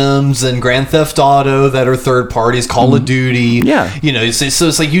Sims and Grand Theft Auto that are third parties, Call of Duty. Yeah. So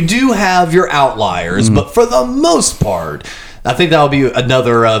it's like you do have your outliers, but for the most part, I think that'll be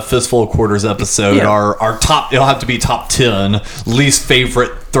another Fistful of Quarters episode. Yeah. Our top, it'll have to be top 10 least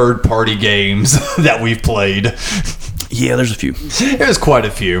favorite third party games that we've played. Yeah, there's a few. There's quite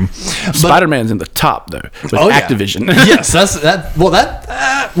a few. Spider-Man's in the top though, with Activision. Yes, that's that.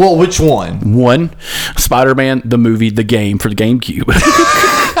 Well, which one? One, Spider-Man the movie, the game for the GameCube.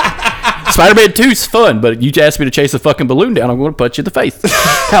 Spider-Man 2's fun, but you asked me to chase a fucking balloon down, I'm going to punch you in the face.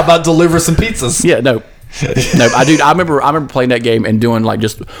 How about deliver some pizzas? Yeah, no. I remember playing that game and doing like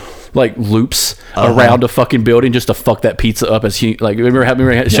just like loops around a fucking building just to fuck that pizza up as he like remember having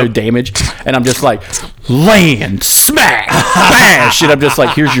it show damage, and I'm just like land smack bash, and I'm just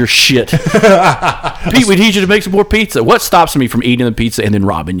like, here's your shit. Pete, we need you to make some more pizza. What stops me from eating the pizza and then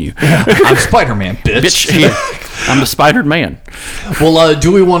robbing you? I'm Spider-Man, bitch. Yeah, I'm the Spider Man. Well,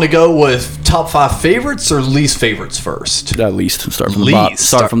 do we want to go with top 5 favorites or least favorites first? At least start from the bottom.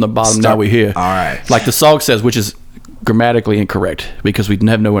 Start from the bottom. Now we're here. All right. Like the song says, which is grammatically incorrect because we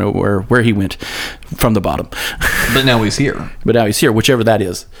have no where he went from the bottom. But now he's here. Whichever that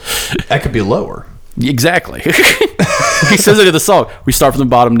is. That could be lower. Exactly. He says it in the song. We start from the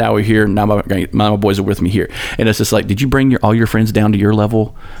bottom. Now we're here. Now my boys are with me here, and it's just like, did you bring all your friends down to your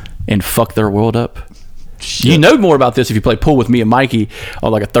level and fuck their world up? Shit. You know more about this if you play pool with me and Mikey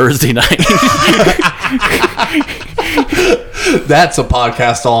on like a Thursday night. That's a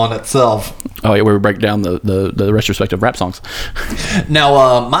podcast all in itself. Oh yeah, where we break down the retrospective rap songs.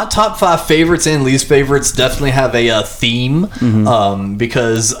 Now, my top 5 favorites and least favorites definitely have a theme.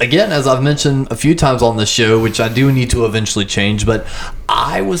 Because again, as I've mentioned a few times on this show, which I do need to eventually change, but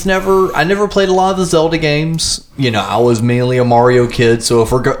I never played a lot of the Zelda games. You know, I was mainly a Mario kid. So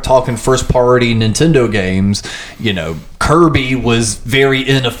if we're talking first party Nintendo games, you know, Kirby was very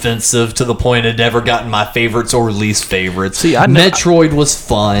inoffensive to the point it never gotten my favorites or least favorites. See, Metroid was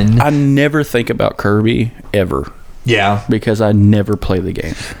fun. I never think about Kirby ever. Yeah. Because I never play the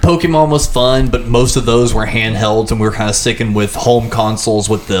game. Pokemon was fun, but most of those were handhelds, and we were kind of sticking with home consoles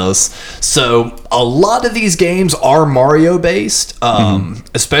with this. So a lot of these games are Mario based,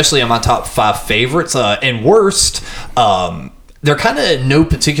 especially in my top 5 favorites. And worst, they're kind of in no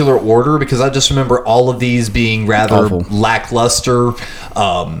particular order because I just remember all of these being rather lackluster.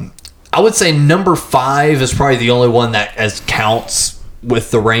 I would say number 5 is probably the only one that counts with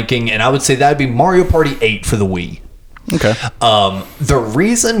the ranking, and I would say that'd be Mario Party 8 for the Wii. Okay. The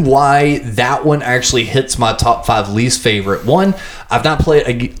reason why that one actually hits my top 5 least favorite, one, I've not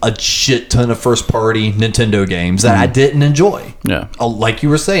played a shit ton of first party Nintendo games that I didn't enjoy. Yeah. Like you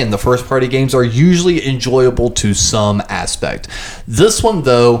were saying, the first party games are usually enjoyable to some aspect. This one,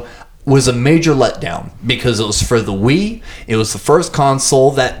 though, was a major letdown because it was for the Wii. It was the first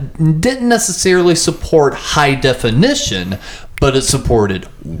console that didn't necessarily support high definition, but it supported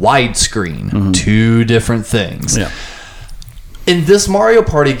widescreen. Two different things. Yeah. In this Mario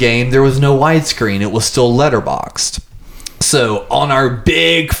Party game, there was no widescreen. It was still letterboxed. So on our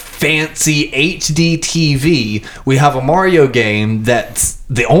big fancy HD TV, we have a Mario game that's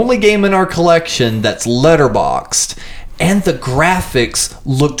the only game in our collection that's letterboxed. And the graphics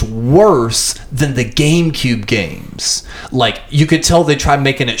looked worse than the GameCube games. Like, you could tell they tried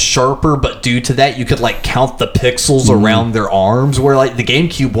making it sharper, but due to that, you could, like, count the pixels around their arms, where, like, the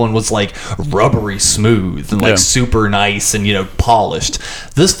GameCube one was, like, rubbery smooth and, like, super nice and, you know, polished.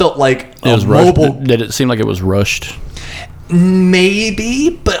 This felt like it was mobile... Did it seem like it was rushed? Maybe,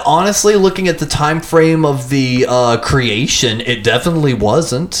 but honestly, looking at the time frame of the creation, it definitely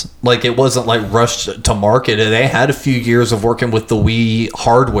wasn't. Like, it wasn't like rushed to market. They had a few years of working with the Wii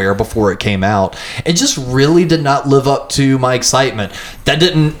hardware before it came out. It just really did not live up to my excitement. That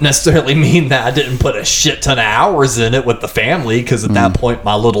didn't necessarily mean that I didn't put a shit ton of hours in it with the family, because at that point,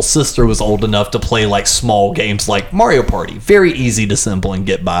 my little sister was old enough to play like small games like Mario Party. Very easy to assemble and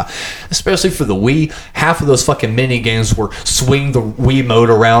get by. Especially for the Wii, half of those fucking mini games were swing the Wiimote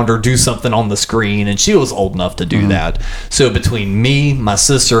around or do something on the screen, and she was old enough to do that. So between me, my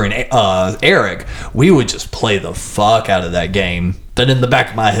sister, and Eric, we would just play the fuck out of that game. But in the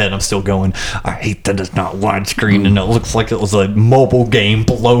back of my head, I'm still going, I hate that it's not widescreen and it looks like it was a mobile game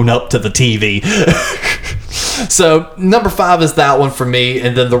blown up to the TV. So number 5 is that one for me,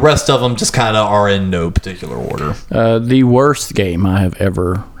 and then the rest of them just kind of are in no particular order. The worst game I have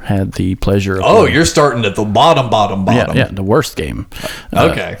ever had the pleasure of playing. You're starting at the bottom. Yeah, the worst game.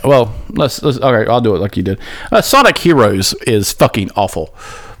 Okay. Well, let's okay, I'll do it like you did. Sonic Heroes is fucking awful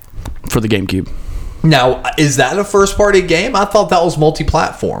for the GameCube. Now, is that a first-party game? I thought that was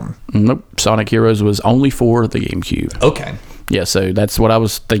multi-platform. Nope. Sonic Heroes was only for the GameCube. Okay. Yeah, so that's what I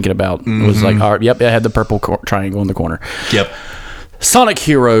was thinking about. It was like, all right, yep, I had the purple triangle in the corner. Yep. Sonic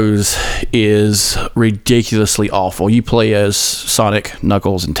Heroes is ridiculously awful. You play as Sonic,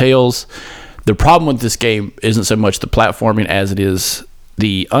 Knuckles, and Tails. The problem with this game isn't so much the platforming as it is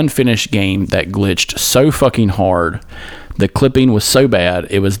the unfinished game that glitched so fucking hard. The clipping was so bad,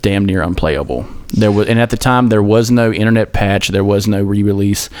 it was damn near unplayable. And at the time, there was no internet patch. There was no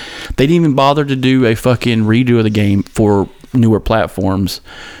re-release. They didn't even bother to do a fucking redo of the game for newer platforms.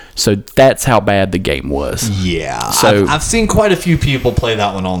 So that's how bad the game was. Yeah. So I've seen quite a few people play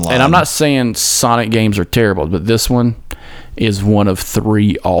that one online. And I'm not saying Sonic games are terrible, but this one is one of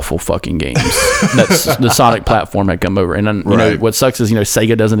 3 awful fucking games that's the Sonic platform had come over. And then, you know, what sucks is, you know,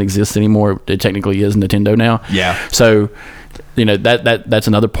 Sega doesn't exist anymore. It technically is Nintendo now. Yeah. So, you know, that's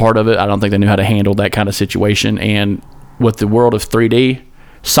another part of it. I don't think they knew how to handle that kind of situation. And with the world of 3D,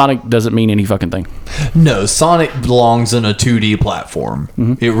 Sonic doesn't mean any fucking thing. No, Sonic belongs in a 2D platform.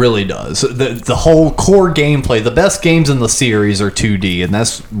 Mm-hmm. It really does. The whole core gameplay, the best games in the series are 2D, and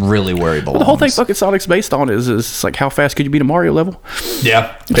that's really where he belongs. Well, the whole thing fucking Sonic's based on is like, how fast could you beat a Mario level?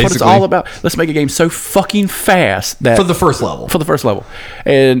 Yeah, That's what it's all about. Let's make a game so fucking fast that... For the first level.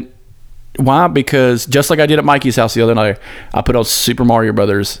 And why? Because just like I did at Mikey's house the other night, I put on Super Mario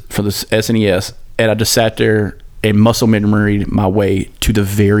Brothers for the SNES, and I just sat there and muscle memory my way to the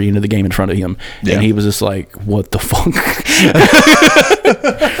very end of the game in front of him. Yeah. And he was just like, what the fuck?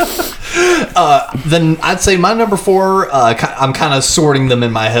 Then I'd say my number 4, I'm kind of sorting them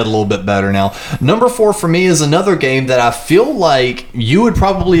in my head a little bit better now. Number 4 for me is another game that I feel like you would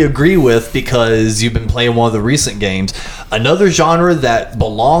probably agree with because you've been playing one of the recent games. Another genre that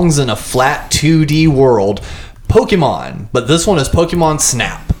belongs in a flat 2D world, Pokemon. But this one is Pokemon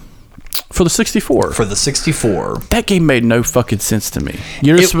Snap. For the 64. For the 64. That game made no fucking sense to me.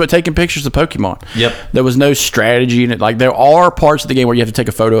 You're just taking pictures of Pokemon. Yep. There was no strategy in it. Like, there are parts of the game where you have to take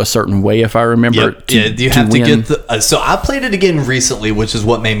a photo a certain way, if I remember. Yep. You have to get the... so I played it again recently, which is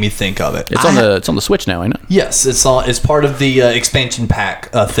what made me think of it. It's on the Switch now, ain't it? Yes. It's part of the expansion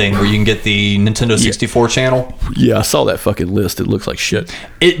pack thing where you can get the Nintendo 64 channel. Yeah, I saw that fucking list. It looks like shit.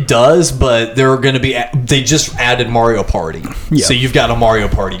 It does, but there are going to be... They just added Mario Party. Yeah. So you've got a Mario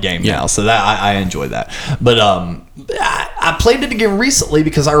Party game now. So that I enjoy that. But I played it again recently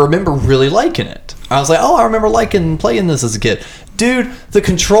because I remember really liking it. I was like, oh, I remember playing this as a kid. Dude, the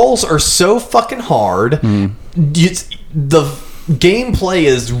controls are so fucking hard. The gameplay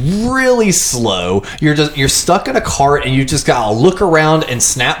is really slow. You're stuck in a cart and you just gotta look around and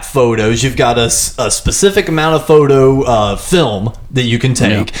snap photos. You've got a specific amount of photo film that you can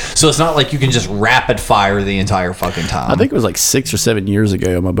take. So it's not like you can just rapid fire the entire fucking time. I think it was like 6 or 7 years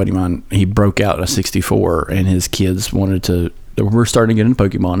ago, my buddy of mine, he broke out a 64 and his kids wanted to... We're starting to get into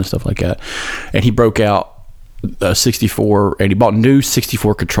Pokemon and stuff like that. And he broke out a 64 and he bought new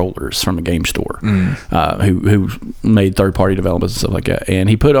 64 controllers from a game store who made third-party developments and stuff like that, and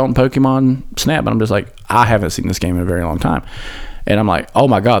he put on Pokemon Snap, and I'm just like, I haven't seen this game in a very long time, and I'm like, oh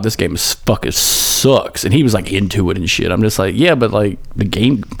my god, this game is fucking sucks. And he was like into it and shit. I'm just like, yeah, but like the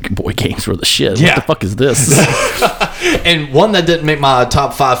Game Boy games were the shit. What the fuck is this? And one that didn't make my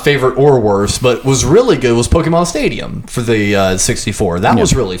top 5 favorite or worse, but was really good, was Pokemon Stadium for the 64. That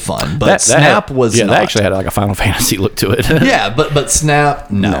was really fun. But Snap was not. That actually had like a Final Fantasy look to it. Yeah, but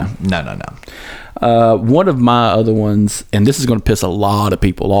Snap, no. One of my other ones, and this is going to piss a lot of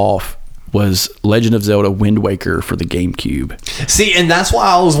people off, was Legend of Zelda Wind Waker for the GameCube. See, and that's why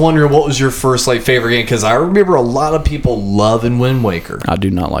I was wondering what was your first like favorite game, because I remember a lot of people loving Wind Waker. I do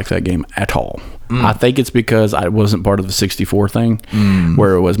not like that game at all. I think it's because I wasn't part of the 64 thing,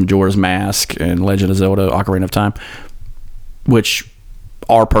 where it was Majora's Mask and Legend of Zelda Ocarina of Time, which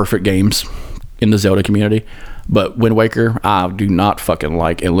are perfect games in the Zelda community. But Wind Waker, I do not fucking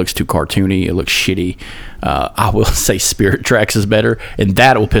like. It looks too cartoony. It looks shitty. I will say Spirit Tracks is better, and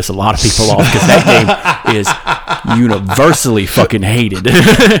that will piss a lot of people off because that game is universally fucking hated.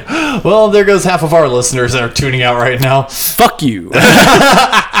 Well, there goes half of our listeners that are tuning out right now. Fuck you.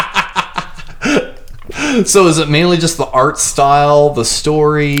 So is it mainly just the art style, the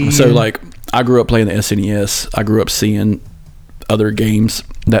story? So like, I grew up playing the SNES. I grew up seeing other games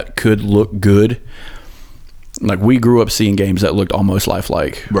that could look good. Like, we grew up seeing games that looked almost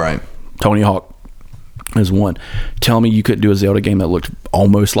lifelike. Right. Tony Hawk is one. Tell me you couldn't do a Zelda game that looked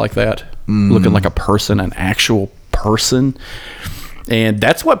almost like that, looking like a person, an actual person. And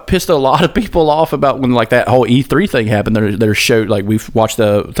that's what pissed a lot of people off about when like that whole E3 thing happened. They're showed, like, we've watched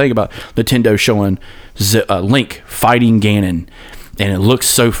the thing about Nintendo showing Link fighting Ganon, and it looks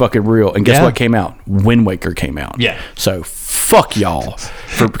so fucking real. And guess what came out? Wind Waker came out. Yeah. So fuck y'all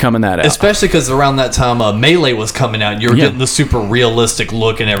for coming that out. Especially because around that time Melee was coming out. You were getting the super realistic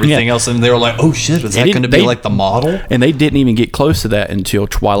look and everything else, and they were like, oh shit, is that going to be like the model? And they didn't even get close to that until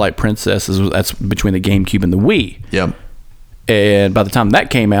Twilight Princess. That's between the GameCube and the Wii. Yep. And by the time that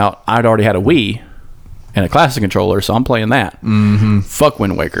came out, I'd already had a Wii and a classic controller, so I'm playing that. Fuck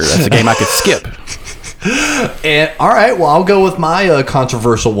Wind Waker. That's a game I could skip. And all right, well, I'll go with my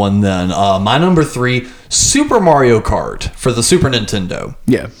controversial one then. My number 3, Super Mario Kart for the Super Nintendo.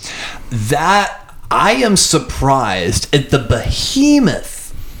 Yeah. That, I am surprised at the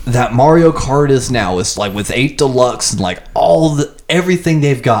behemoth that Mario Kart is now. It's like with 8 Deluxe and like everything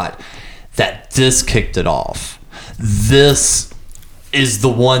they've got, that this kicked it off. this is the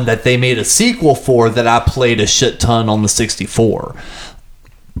one that they made a sequel for that I played a shit ton on the 64.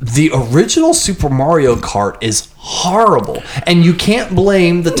 The original Super Mario Kart is horrible, and you can't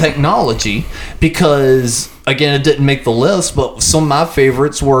blame the technology because, again, it didn't make the list, but some of my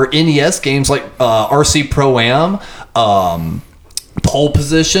favorites were NES games like RC Pro-Am, Pole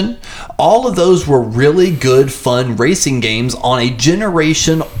Position. All of those were really good, fun racing games on a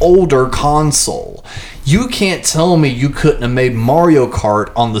generation older console. You can't tell me you couldn't have made Mario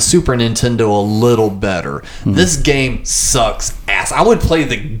Kart on the Super Nintendo a little better. This game sucks ass. I would play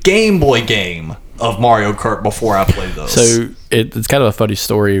the Game Boy game of Mario Kart before I played those. So it's kind of a funny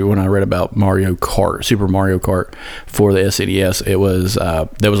story when I read about Mario Kart, Super Mario Kart for the SNES. It was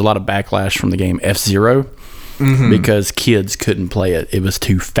there was a lot of backlash from the game F-Zero. Because kids couldn't play it. It was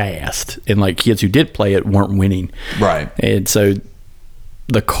too fast. And like kids who did play it weren't winning. Right. And so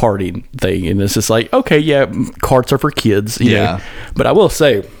the karting thing, and it's just like, okay, yeah, karts are for kids. You know? But I will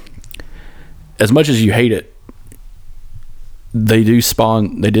say, as much as you hate it, they did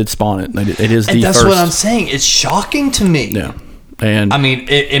spawn it. It is and the that's first. What I'm saying. It's shocking to me. Yeah. And I mean,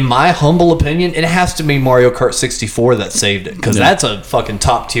 in my humble opinion, it has to be Mario Kart 64 that saved it, because that's a fucking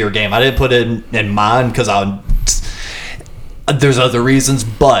top tier game. I didn't put it in mine because there's other reasons,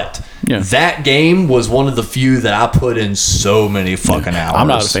 but that game was one of the few that I put in so many fucking hours. I'm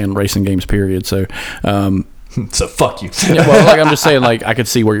not a fan of racing games, period. So, so fuck you. Well, like I'm just saying, like I could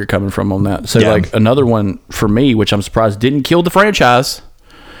see where you're coming from on that. So, like another one for me, which I'm surprised didn't kill the franchise,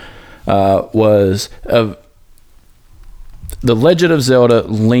 was The Legend of Zelda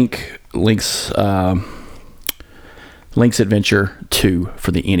Link's Adventure 2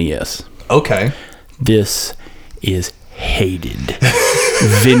 for the NES. Okay. This is hated.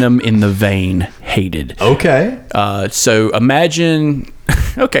 Venom in the vein hated. Okay. So imagine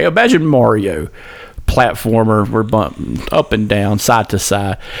Mario, platformer, we're bumping up and down, side to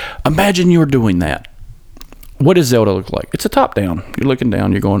side. Imagine you're doing that. What does Zelda look like? It's a top down. You're looking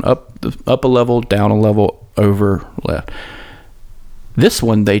down, you're going up a level, down a level, over, left. This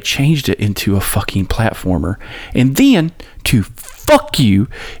one, they changed it into a fucking platformer. And then, to fuck you,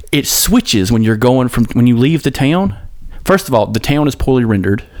 it switches when you're going when you leave the town. First of all, the town is poorly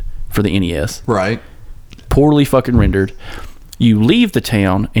rendered for the NES. Right. Poorly fucking rendered. You leave the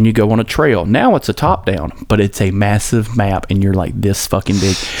town and you go on a trail. Now it's a top down, but it's a massive map and you're like this fucking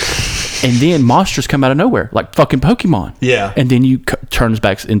big. And then monsters come out of nowhere, like fucking Pokemon. Yeah. And then you turns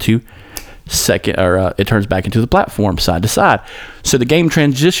back into it turns back into the platform side to side. So the game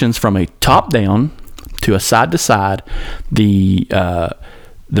transitions from a top down to a side to side. The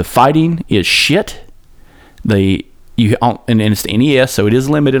fighting is shit. And it's the NES, so it is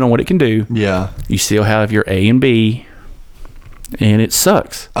limited on what it can do. Yeah. You still have your A and B, and it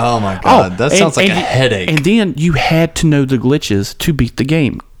sucks. Oh my god, that sounds like a headache. And then you had to know the glitches to beat the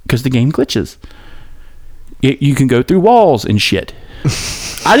game, because the game glitches. You can go through walls and shit.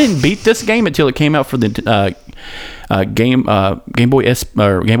 I didn't beat this game until it came out for the Game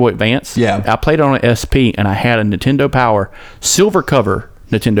Boy Advance. Yeah, I played it on an SP, and I had a Nintendo Power silver cover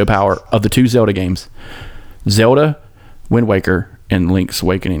Nintendo Power of the two Zelda games, Zelda, Wind Waker, and Link's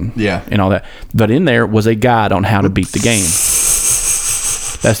Awakening. Yeah, and all that. But in there was a guide on how to beat the game.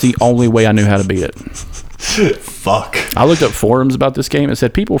 That's the only way I knew how to beat it. Fuck. I looked up forums about this game and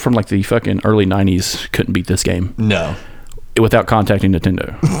said people from like the fucking early 90s couldn't beat this game. No. Without contacting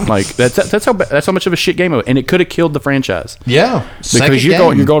Nintendo. Like that's how much of a shit game it was. And it could have killed the franchise. Yeah. Because you're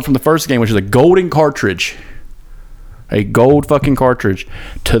going from the first game, which is a golden cartridge, a gold fucking cartridge,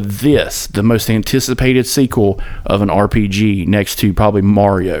 to this, the most anticipated sequel of an RPG next to probably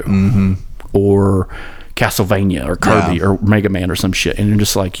Mario or Castlevania or Kirby or Mega Man or some shit. And you're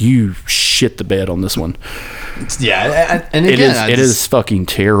just like, you shit the bed on this one. Yeah, and again, it is fucking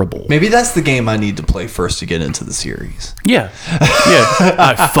terrible. Maybe that's the game I need to play first to get into the series. Yeah, yeah.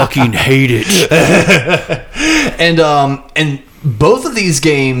 I fucking hate it. And both of these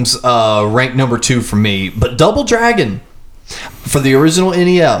games rank number 2 for me. But Double Dragon for the original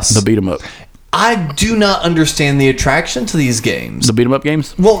NES, the beat 'em up. I do not understand the attraction to these games. The beat 'em up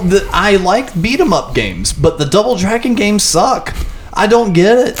games? Well, I like beat 'em up games, but the Double Dragon games suck. I don't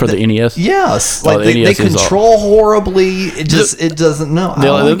get it. For the NES? Yes. Like they control horribly. It doesn't know.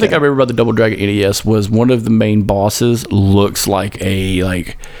 The other thing I remember about the Double Dragon NES was one of the main bosses looks like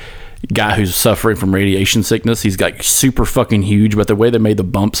a guy who's suffering from radiation sickness. He's got super fucking huge, but the way they made the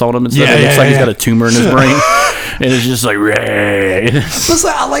bumps on him and stuff, it looks like he's got a tumor in his brain. And it's just like, plus,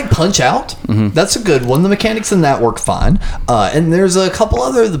 I like Punch Out. That's a good one. The mechanics in that work fine. And there's a couple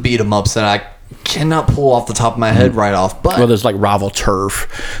other the beat 'em ups that cannot pull off the top of my head right off. But Well, there's like Rival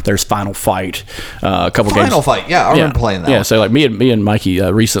Turf. There's Final Fight. A couple games. Final Fight, yeah, I remember playing that. Yeah, one. so like me and Mikey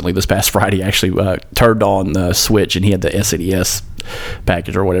recently this past Friday actually turned on the Switch, and he had the SNES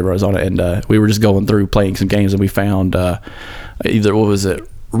package or whatever was on it, and we were just going through playing some games, and we found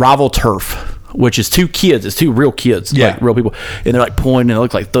Rival Turf, which is two kids. It's two real kids, like real people, and they're like pointing and they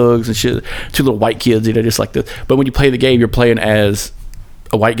look like thugs and shit. Two little white kids, just like this. But when you play the game, you're playing as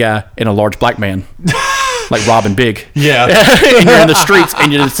a white guy and a large black man. Like Robin Big. Yeah. And you're in the streets,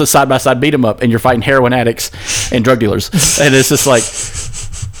 and it's a side-by-side beat 'em up, and you're fighting heroin addicts and drug dealers. And it's just like...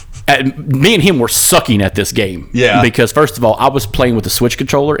 me and him were sucking at this game. Yeah. Because, first of all, I was playing with the Switch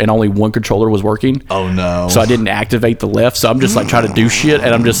controller, and only one controller was working. Oh, no. So I didn't activate the left, so I'm just like trying to do shit,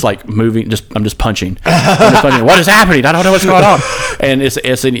 and I'm just like moving, I'm just punching. I'm just punching. What is happening? I don't know what's going on. And it's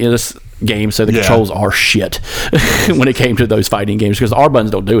SNES game, so the controls are shit when it came to those fighting games, because our buttons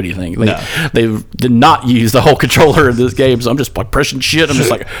don't do anything. They did not use the whole controller in this game, so I'm just like pressing shit. I'm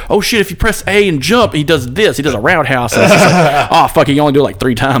just like, oh shit, if you press A and jump, he does this. He does a roundhouse. And it's just like, oh fuck, he only do it like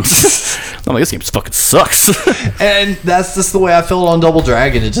 3 times. I'm like, this game fucking sucks. And that's just the way I felt on Double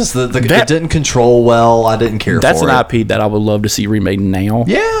Dragon. It just it didn't control well. I didn't care for it. That's an IP that I would love to see remade now.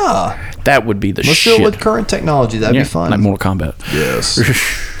 Yeah. That would be the Let's shit. do it with current technology. That'd be fun. Like Mortal Kombat. Yes.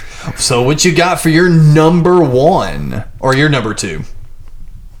 So what you got for your number 1 or your number 2?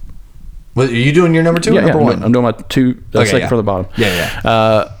 What, are you doing your number 2 or number 1? I'm doing my 2, second from the bottom.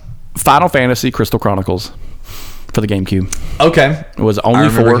 Yeah. Final Fantasy Crystal Chronicles for the GameCube. Okay. It was only I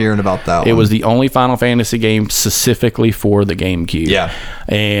remember hearing about that one. It was the only Final Fantasy game specifically for the GameCube. Yeah.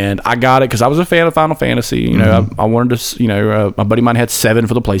 And I got it because I was a fan of Final Fantasy. You know, I wanted to, my buddy of mine had 7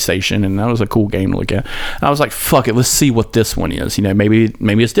 for the PlayStation, and that was a cool game to look at. And I was like, fuck it, let's see what this one is. You know, maybe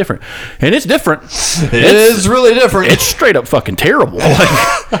it's different. And it's different. It is really different. It's straight up fucking terrible.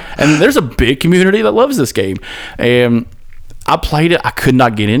 And there's a big community that loves this game. And I played it. I could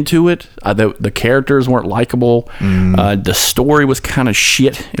not get into it. The characters weren't likable. The story was kind of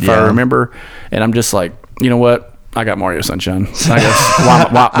shit, if I remember. And I'm just like, you know what? I got Mario Sunshine. I guess,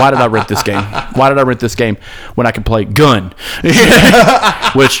 why did I rent this game? Why did I rent this game when I could play Gun?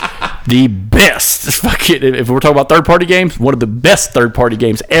 Which, the best. If we're talking about third-party games, one of the best third-party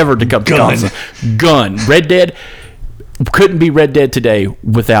games ever to come to console. Gun. Red Dead couldn't be Red Dead today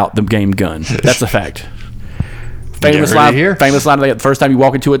without the game Gun. That's a fact. Famous line. The first time you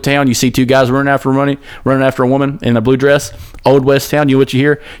walk into a town, you see 2 guys running after a woman in a blue dress. Old West town. You know what you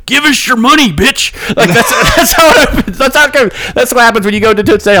hear? Give us your money, bitch. Like that's how it happens. That's how it goes. That's what happens when you go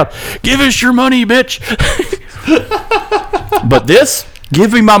into a town. Give us your money, bitch. But this,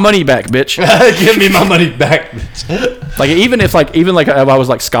 give me my money back, bitch. Give me my money back, bitch. Like even if I was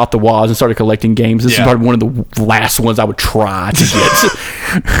like Scott the Woz and started collecting games, this is probably one of the last ones I would try to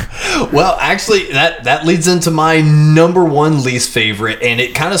get. Well, actually, that leads into my number 1 least favorite, and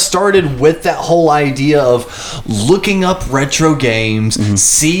it kind of started with that whole idea of looking up retro games,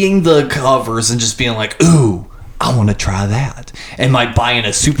 seeing the covers, and just being like, ooh, I want to try that. And like buying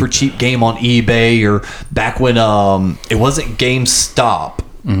a super cheap game on eBay, or back when it wasn't GameStop.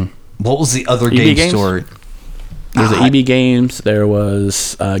 What was the other game store? There was EB Games. There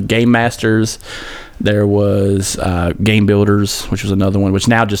was Game Masters. There was Game Builders, which was another one, which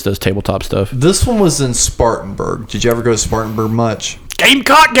now just does tabletop stuff. This one was in Spartanburg. Did you ever go to Spartanburg much?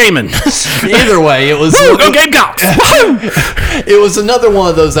 Gamecock Gaming. Either way, it was... Woo, go Gamecocks! It was another one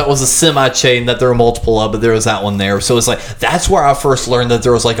of those that was a semi-chain that there were multiple of, but there was that one there. So it's like, that's where I first learned that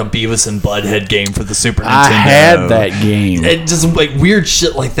there was like a Beavis and Butthead game for the Super Nintendo. I had that game. And just like weird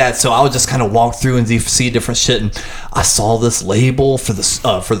shit like that. So I would just kind of walk through and see different shit. And I saw this label for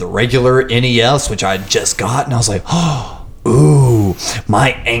the regular NES, which I had just got. And I was like, oh, ooh,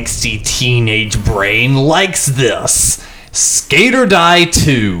 my angsty teenage brain likes this. Skate or Die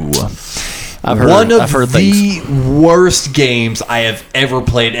 2. One of the worst games I have ever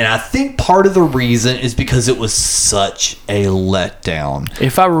played, and I think part of the reason is because it was such a letdown.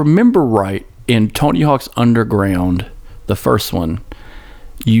 If I remember right, in Tony Hawk's Underground, the first one,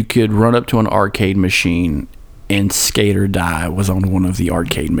 you could run up to an arcade machine and Skate or Die was on one of the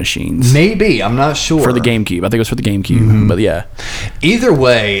arcade machines. Maybe, I'm not sure. For the GameCube. I think it was for the GameCube, but yeah. Either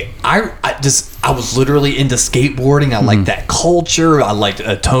way, I was literally into skateboarding. I liked that culture. I liked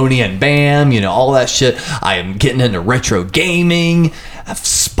Tony and Bam, all that shit. I am getting into retro gaming. I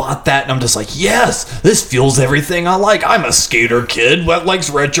spot that and I'm just like, yes, this feels everything I like. I'm a skater kid that likes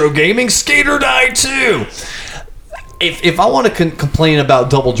retro gaming. Skate or Die 2. if I want to complain about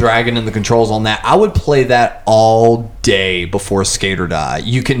Double Dragon and the controls on that, I would play that all day before Skate or Die.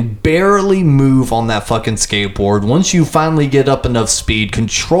 You can barely move on that fucking skateboard. Once you finally get up enough speed,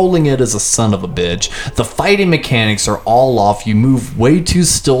 controlling it is a son of a bitch. The fighting mechanics are all off. You move way too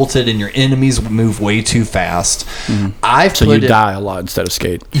stilted, and your enemies move way too fast. So you die a lot instead of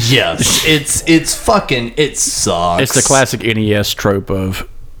skate. Yes, it sucks. It's the classic NES trope of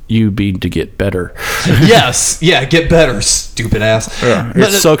you need to get better. Yes, yeah, get better, stupid ass. Yeah.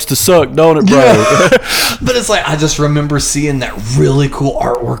 It sucks to suck, don't it, bro? Yeah. But it's like, I just remember seeing that really cool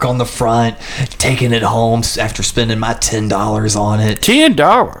artwork on the front, taking it home after spending my $10 on it. $10.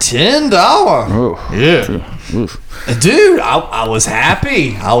 $10. Oh, Yeah. oof. Dude, I was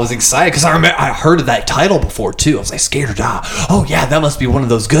happy. I was excited because I heard of that title before too. I was like, Skate or Die. Oh yeah, that must be one of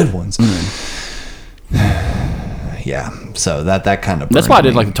those good ones. Yeah, so that kind of. That's why I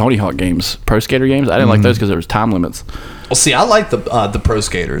didn't like the Tony Hawk games, Pro Skater games. I didn't like those because there was time limits. Well, see, I like the Pro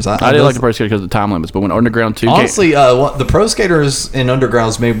Skaters. I didn't like the Pro Skater because of the time limits. But when Underground 2 honestly, the Pro Skaters and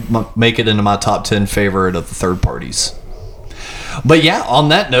Undergrounds may make it into my top 10 favorite of the third parties. But yeah, on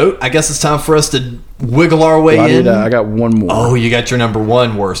that note, I guess it's time for us to wiggle our way in. I got one more. Oh, you got your number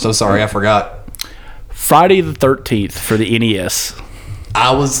one worst. I'm sorry, I forgot. Friday the 13th for the NES.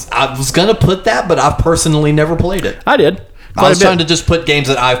 I was gonna put that, but I've personally never played it. I did. I was trying to just put games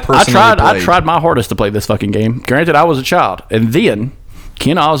that I've personally played. I tried my hardest to play this fucking game. Granted, I was a child. And then,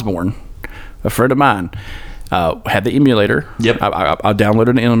 Ken Osborne, a friend of mine, had the emulator. Yep. I downloaded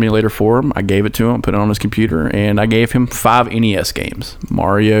an emulator for him. I gave it to him, put it on his computer, and I gave him 5 NES games.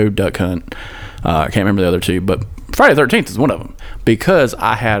 Mario, Duck Hunt. I can't remember the other 2, but Friday the 13th is one of them. Because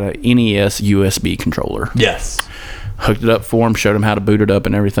I had an NES USB controller. Yes. Hooked it up for him, showed him how to boot it up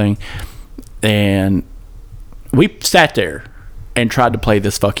and everything. And we sat there and tried to play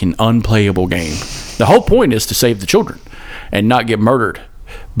this fucking unplayable game. The whole point is to save the children and not get murdered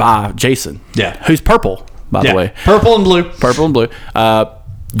by Jason. Yeah. Who's purple, by the way. Purple and blue. Purple and blue.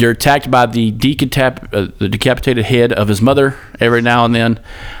 You're attacked by the decapitated head of his mother every now and then.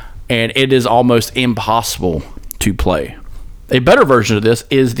 And it is almost impossible to play. A better version of this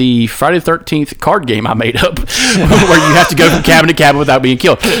is the Friday the 13th card game I made up where you have to go from cabin to cabin without being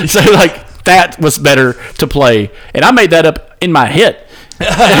killed. So, like, that was better to play. And I made that up in my head.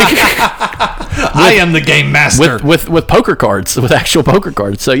 I am the game master. With poker cards, with actual poker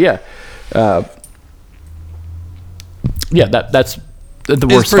cards. So, yeah. That's the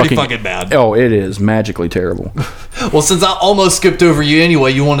worst. It's pretty fucking bad. Oh, it is magically terrible. Well, since I almost skipped over you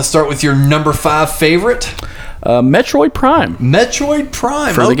anyway, you want to start with your number 5 favorite? Metroid Prime. Metroid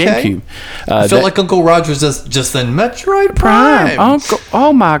Prime for the GameCube. I felt like Uncle Rogers just then. Metroid Prime. Uncle.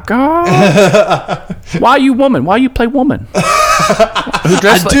 Oh my God. Why are you woman? Why you play woman?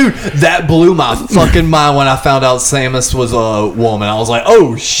 Dude, that blew my fucking mind when I found out Samus was a woman. I was like,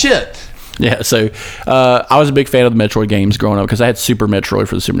 oh shit. Yeah, so I was a big fan of the Metroid games growing up because I had Super Metroid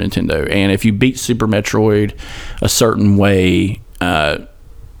for the Super Nintendo, and if you beat Super Metroid a certain way,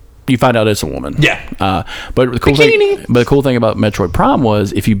 you find out it's a woman. Yeah. But the cool thing about Metroid Prime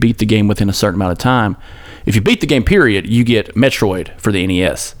was if you beat the game within a certain amount of time, if you beat the game period, you get Metroid for the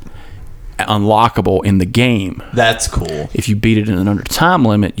NES. Unlockable in the game. That's cool. If you beat it in an under time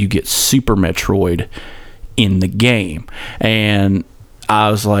limit, you get Super Metroid in the game. And I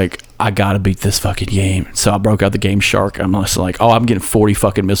was like, I gotta beat this fucking game. So I broke out the Game Shark. I'm just like, oh, I'm getting 40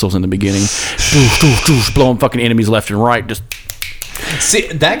 fucking missiles in the beginning. Blowing fucking enemies left and right. Just see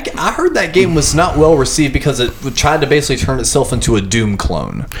that I heard that game was not well received because it tried to basically turn itself into a Doom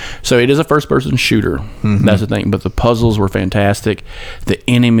clone. So it is a first person shooter. Mm-hmm. That's the thing. But the puzzles were fantastic. The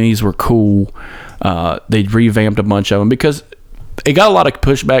enemies were cool. They revamped a bunch of them because it got a lot of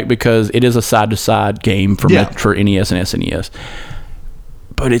pushback because it is a side to side game for NES and SNES.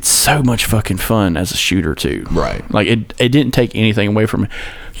 But it's so much fucking fun as a shooter too. Right. Like it didn't take anything away from it.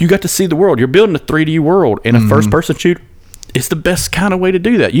 You got to see the world. You're building a 3D world in a first person shooter. It's the best kind of way to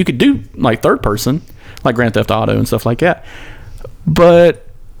do that. You could do like third person, like Grand Theft Auto and stuff like that. But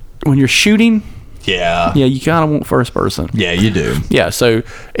when you're shooting, yeah, you kind of want first person. Yeah, you do. Yeah, so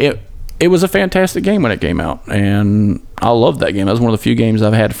it was a fantastic game when it came out, and I loved that game. That was one of the few games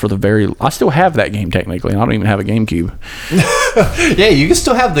I've had I still have that game technically, and I don't even have a GameCube. Yeah, you can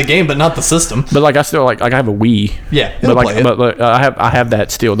still have the game, but not the system. But like I still like I have a Wii. Yeah, but I have that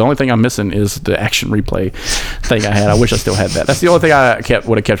still. The only thing I'm missing is the action replay thing I had. I wish I still had that. That's the only thing I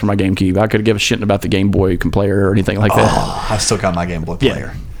would have kept from my GameCube. I could give a shit about the Game Boy player or anything like that. Oh, I still got my Game Boy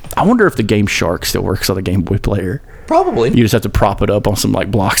player. I wonder if the Game Shark still works on the Game Boy player. probably. You just have to prop it up on some like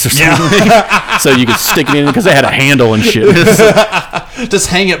blocks or something, so you can stick it in because they had a handle and shit. Just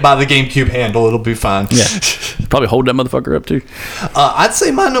hang it by the GameCube handle; it'll be fine. Yeah, probably hold that motherfucker up too. I'd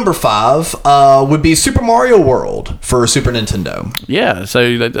say my number 5 would be Super Mario World for Super Nintendo. Yeah,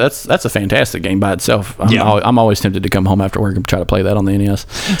 so that's a fantastic game by itself. I'm always tempted to come home after work and try to play that on the NES.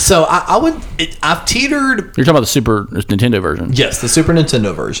 So I've teetered. You're talking about the Super Nintendo version? Yes, the Super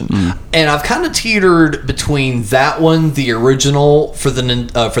Nintendo version, and I've kind of teetered between that one, the original for the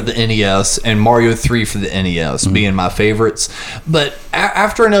NES, and Mario 3 for the NES being my favorites. But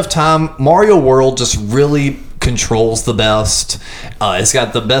after enough time, Mario World just really controls the best. It's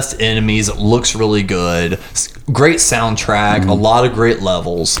got the best enemies. It looks really good. Great soundtrack. A lot of great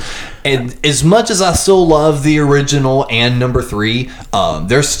levels. And as much as I still love the original and number 3,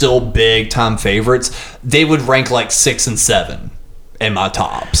 they're still big time favorites. They would rank like 6 and 7 in my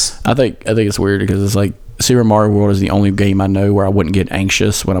tops. I think it's weird because it's like Super Mario World is the only game I know where I wouldn't get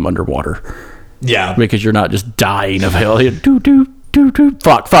anxious when I'm underwater. Yeah, because you're not just dying of hell. Fuck.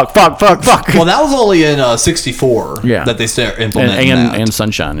 Well, that was only in 64 that they started implementing and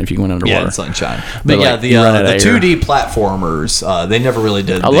Sunshine, if you went underwater. Yeah, and Sunshine. But yeah, the 2D platformers, they never really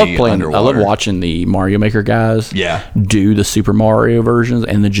did underwater. I love watching the Mario Maker guys do the Super Mario versions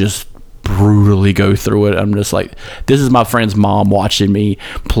and then just brutally go through it. I'm just like, this is my friend's mom watching me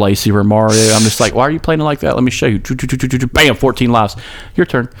play Super Mario. I'm just like, why are you playing it like that? Let me show you. Bam, 14 lives. Your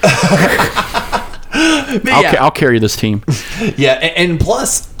turn. I'll carry this team. Yeah, and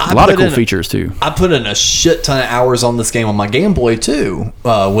plus a lot of cool features too. I put in a shit ton of hours on this game on my Game Boy too,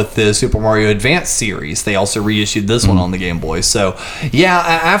 with the Super Mario Advance series. They also reissued this one on the Game Boy. So yeah,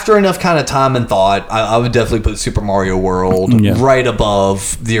 after enough kind of time and thought, I would definitely put Super Mario World right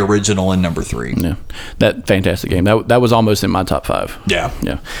above the original in number 3. Yeah, that fantastic game. That was almost in my top 5. Yeah.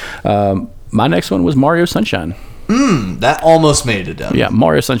 My next one was Mario Sunshine. That almost made it down. Yeah,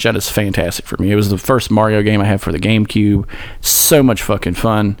 Mario Sunshine is fantastic for me. It was the first Mario game I had for the GameCube. So much fucking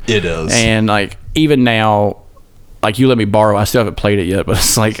fun. It is. And like even now, like you let me borrow, I still haven't played it yet, but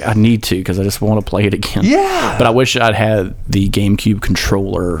it's like I need to because I just want to play it again. Yeah. But I wish I'd had the GameCube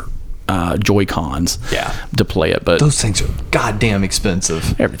controller Joy-Cons to play it. But those things are goddamn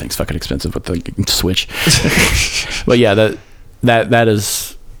expensive. Everything's fucking expensive with the Switch. But yeah, that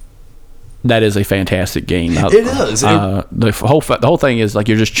is a fantastic game. It is. The whole thing is like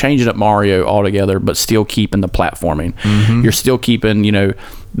you're just changing up Mario altogether, but still keeping the platforming. You're still keeping,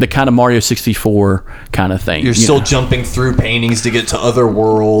 the kind of Mario 64 kind of thing. You're still jumping through paintings to get to other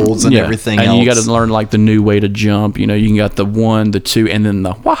worlds and everything else. And you got to learn like the new way to jump. You got the 1, the 2, and then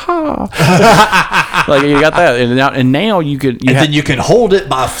the waha. Like you got that, and now you could. Then you can hold it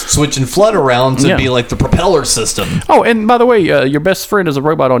by switching FLUDD around to be like the propeller system. Oh, and by the way, your best friend is a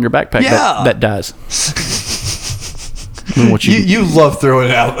robot on your backpack that dies. You love throwing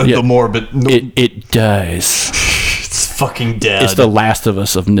it out the more, but it does. It's fucking dead. It's the Last of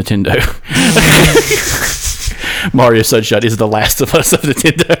Us of Nintendo. Mario Sunshine is the Last of Us of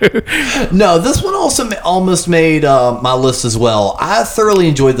Nintendo. No, this one also almost made my list as well. I thoroughly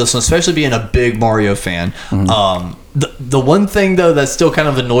enjoyed this one, especially being a big Mario fan. The one thing though that still kind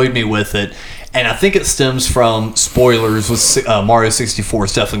of annoyed me with it, and I think it stems from spoilers, with Mario 64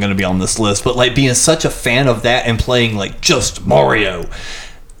 is definitely going to be on this list, but like being such a fan of that and playing like just Mario.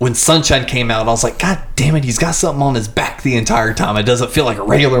 When Sunshine came out, I was like, God damn it, he's got something on his back the entire time. It doesn't feel like a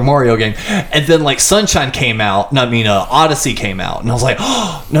regular Mario game. And then like Sunshine came out, Odyssey came out, and I was like,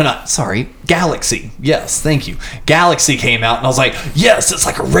 Galaxy. Yes, thank you. Galaxy came out, and I was like, yes, it's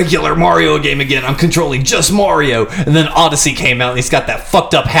like a regular Mario game again. I'm controlling just Mario. And then Odyssey came out, and he's got that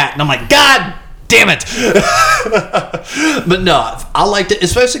fucked up hat, and I'm like, God damn it. But no, I liked it,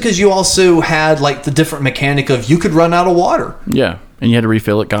 especially because you also had like the different mechanic of you could run out of water. Yeah. And you had to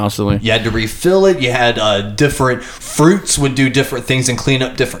refill it constantly. You had to refill it. You had different fruits would do different things and clean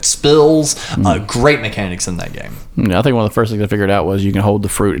up different spills. Great mechanics in that game. Yeah, I think one of the first things I figured out was you can hold the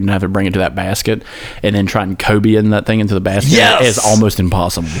fruit and have to bring it to that basket, and then try and Kobe in that thing into the basket. Yes, is almost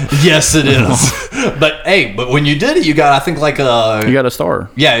impossible. Yes, it is. But when you did it, you got you got a star.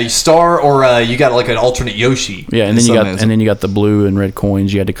 Yeah, a star, or you got like an alternate Yoshi. Yeah, and then you got the blue and red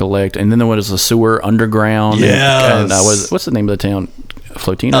coins you had to collect, and then there was a sewer underground. Yes. And what's the name of the town?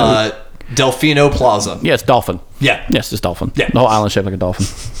 Flotino? Delfino Plaza. Yes, Dolphin. Yeah. Yes, it's Dolphin. Yeah. The whole island shaped like a dolphin.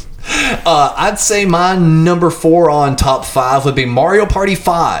 I'd say my number 4 on top 5 would be Mario Party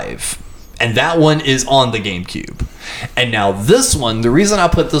 5. And that one is on the GameCube. And now this one, the reason I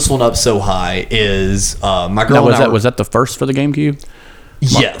put this one up so high is my girl was that the first for the GameCube?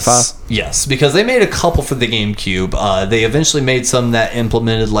 Yes, because they made a couple for the GameCube. They eventually made some that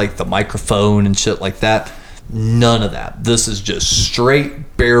implemented like the microphone and shit like that. None of that. This is just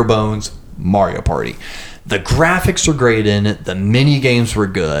straight bare bones Mario Party. The graphics are great in it. The mini games were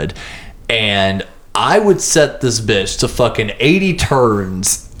good. And I would set this bitch to fucking 80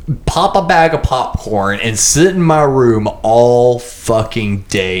 turns, pop a bag of popcorn, and sit in my room all fucking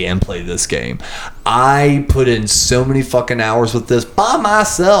day and play this game. I put in so many fucking hours with this by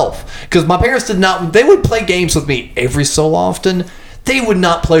myself. Because my parents they would play games with me every so often. They would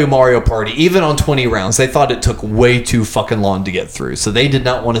not play Mario Party, even on 20 rounds. They thought it took way too fucking long to get through. So they did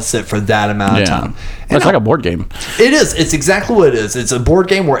not want to sit for that amount of time. And it's like a board game. It is. It's exactly what it is. It's a board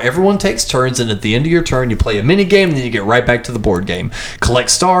game where everyone takes turns, and at the end of your turn, you play a mini game, and then you get right back to the board game.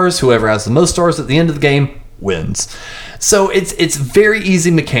 Collect stars. Whoever has the most stars at the end of the game wins. So it's very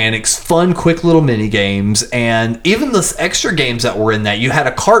easy mechanics, fun, quick little mini games, and even the extra games that were in that. You had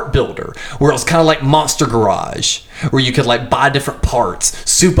a cart builder where it was kind of like Monster Garage, where you could like buy different parts,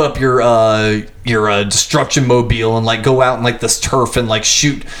 soup up your destruction mobile, and like go out in like this turf and like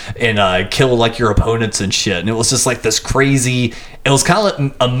shoot and kill like your opponents and shit. And it was just like this crazy. It was kind of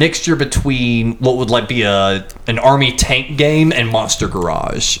like a mixture between what would like be an army tank game and Monster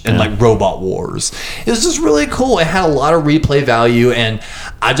Garage and like Robot Wars. It was just really cool. It had a lot of replay value, and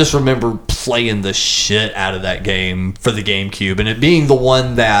I just remember playing the shit out of that game for the GameCube, and it being the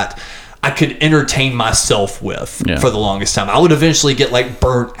one that I could entertain myself with for the longest time. I would eventually get like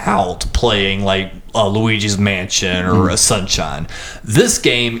burnt out playing like Luigi's Mansion or Sunshine. This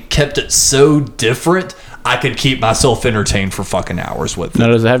game kept it so different. I could keep myself entertained for fucking hours with it. Now,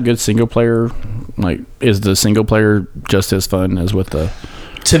 does it have good single player? Like, is the single player just as fun as with the...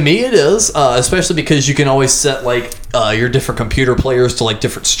 To me, it is, especially because you can always set like your different computer players to like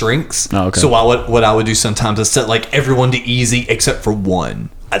different strengths. Oh, okay. So what I would do sometimes is set like everyone to easy except for one.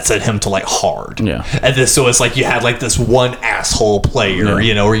 I'd set him to like hard. Yeah. And this, so it's like you had like this one asshole player,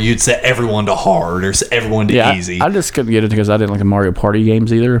 you know, or you'd set everyone to hard or set everyone to easy. I just couldn't get it because I didn't like the Mario Party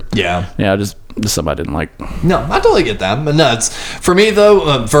games either. Yeah. Yeah, just something I didn't like. No, I totally get that. But no, it's for me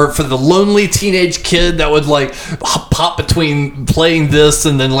though. For the lonely teenage kid that would like pop between playing this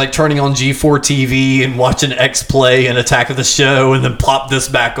and then like turning on G4 TV and watching X Play and Attack of the Show and then plop this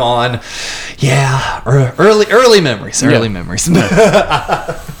back on. Yeah, early memories. Early memories.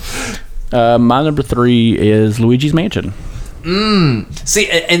 My number 3 is Luigi's Mansion. See,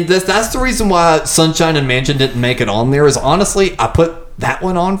 and that's the reason why Sunshine and Mansion didn't make it on there. Is honestly, I put that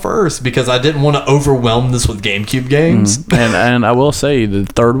one on first because I didn't want to overwhelm this with GameCube games. And I will say the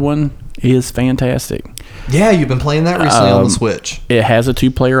third one is fantastic. Yeah, you've been playing that recently on the Switch. It has a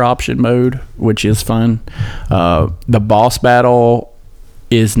 2-player option mode, which is fun. The boss battle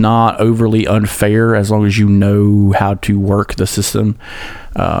is not overly unfair as long as you know how to work the system.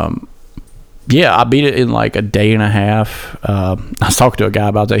 Yeah, I beat it in like a day and a half. I was talking to a guy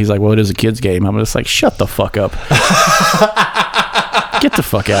about that. He's like, well, it is a kid's game. I'm just like, shut the fuck up. Get the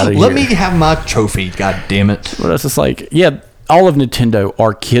fuck out of here. Let me have my trophy, god damn it. But it's just like, yeah, all of Nintendo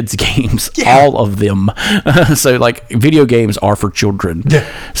are kids' games. Yeah. All of them. So, like, video games are for children. Yeah.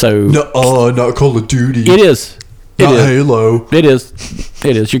 So... No, not Call of Duty. It is. Not Halo. It is.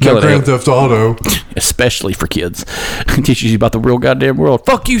 You're killing Grand Theft Auto. Especially for kids. It teaches you about the real goddamn world.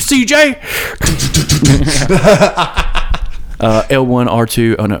 Fuck you, CJ! L1,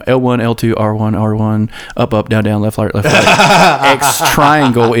 R2, L1, L2, R1, R1, up, down, left, right. X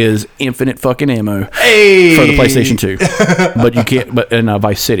triangle is infinite fucking ammo for the PlayStation 2. But you can't, in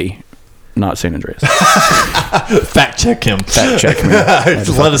Vice City, not San Andreas. Fact check him.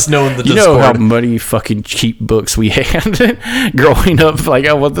 Let us know in the Discord. You know how many fucking cheap books we had growing up? Like,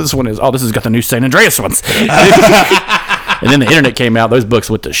 oh, well, this one is, this has got the new San Andreas ones. And then the internet came out, those books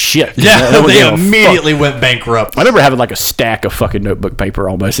went to shit. Yeah, they immediately went bankrupt. I remember having like a stack of fucking notebook paper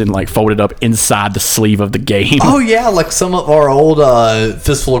almost and like folded up inside the sleeve of the game. Oh yeah, like some of our old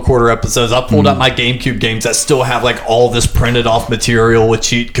Fistful of Quarter episodes, I pulled out my GameCube games that still have like all this printed off material with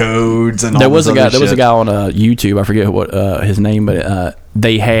cheat codes and all this other shit. There was a guy on YouTube, I forget what his name, but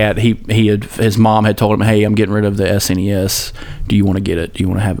his mom had told him, hey, I'm getting rid of the SNES. Do you want to get it? Do you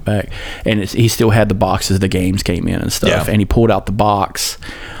want to have it back? And he still had the boxes the games came in and stuff. Yeah. And he pulled out the box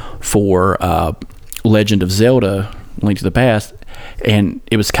for Legend of Zelda, Link to the Past, and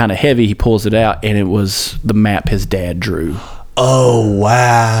it was kind of heavy. He pulls it out, and it was the map his dad drew. Oh,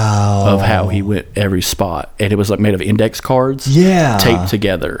 wow. Of how he went every spot. And it was like made of index cards. Yeah. Taped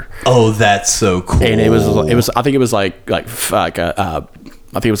together. Oh, that's so cool. And it was I think it was like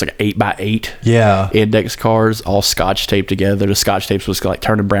I think it was like 8x8 Yeah. index cards, all scotch taped together. The scotch tapes was like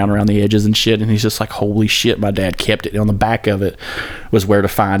turning brown around the edges and shit. And he's just like, holy shit, my dad kept it. And on the back of it was where to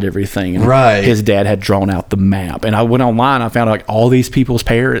find everything. And Right. his dad had drawn out the map. And I went online, I found like all these people's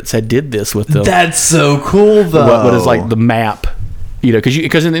parents had did this with them. That's so cool, though. What is like the map, you know,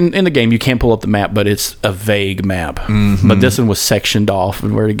 because in the game you can't pull up the map, but it's a vague map. Mm-hmm. But this one was sectioned off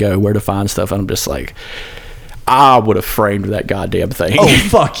and where to go, where to find stuff. And I'm just like, I would have framed that goddamn thing. Oh,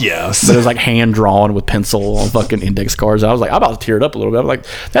 fuck yes. But it was like hand drawn with pencil on fucking index cards. I was like, I'm about to tear it up a little bit. I'm like,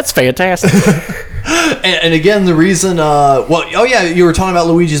 that's fantastic. and again, the reason, you were talking about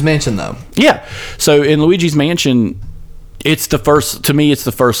Luigi's Mansion, though. Yeah. So in Luigi's Mansion, it's the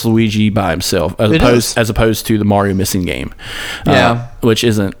first Luigi by himself, as opposed to the Mario Missing Game, which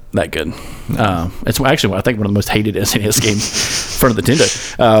isn't that good. It's actually, I think, one of the most hated SNES games for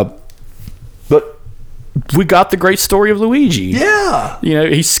Nintendo. But we got the great story of Luigi. Yeah. You know,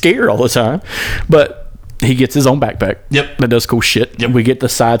 he's scared all the time, but he gets his own backpack. Yep. That does cool shit. Yep. We get the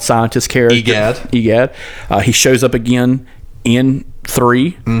side scientist character. Egad. He shows up again in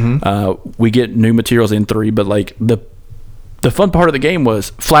 3. Mm-hmm. We get new materials in 3, but like the fun part of the game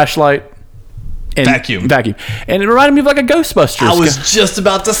was flashlight and vacuum. And it reminded me of like a Ghostbusters. I was just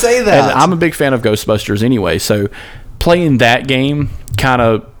about to say that. And I'm a big fan of Ghostbusters anyway, so playing that game kind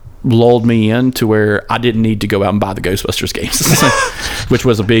of lulled me in to where I didn't need to go out and buy the Ghostbusters games, which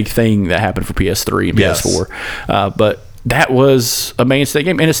was a big thing that happened for PS3 and PS4. But that was a mainstay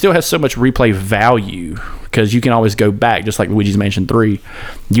game, and it still has so much replay value because you can always go back, just like Luigi's Mansion 3.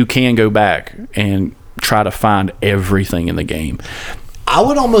 You can go back and try to find everything in the game. I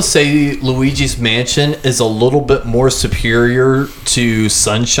would almost say Luigi's Mansion is a little bit more superior to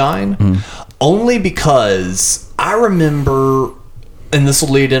Sunshine, only because I remember, and this will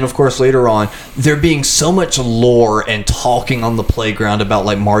lead in, of course, later on, there being so much lore and talking on the playground about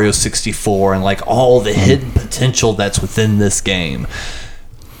like Mario 64 and like all the hidden potential that's within this game.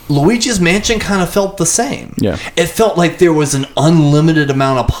 Luigi's Mansion kind of felt the same. Yeah. It felt like there was an unlimited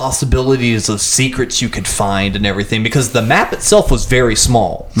amount of possibilities of secrets you could find and everything, because the map itself was very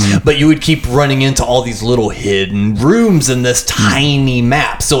small. But you would keep running into all these little hidden rooms in this tiny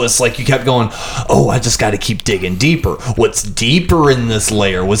map. So it's like you kept going, oh, I just got to keep digging deeper. What's deeper in this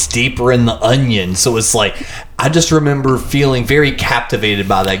layer? What's deeper in the onion? So it's like, I just remember feeling very captivated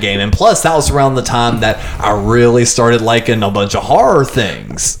by that game. And plus, that was around the time that I really started liking a bunch of horror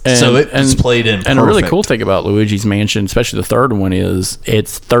things. So it was played in perfect. And a really cool thing about Luigi's Mansion, especially the third one, is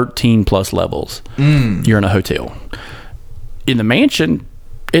it's 13 plus levels. You're in a hotel. In the mansion,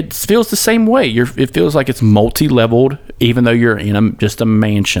 it feels the same way. It feels like it's multi-leveled, even though you're in just a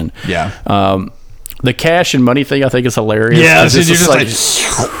mansion. Yeah. The cash and money thing, I think, is hilarious. Yeah, it's just like,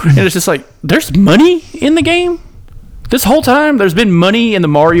 and it's just like, there's money in the game. This whole time, there's been money in the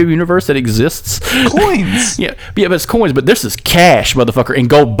Mario universe that exists. Coins. yeah, but it's coins. But this is cash, motherfucker, and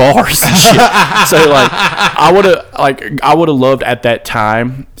gold bars and shit. So like, I would have loved at that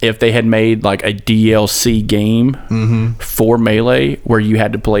time if they had made like a DLC game for Melee where you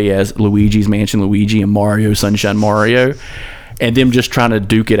had to play as Luigi's Mansion Luigi and Mario Sunshine Mario, and them just trying to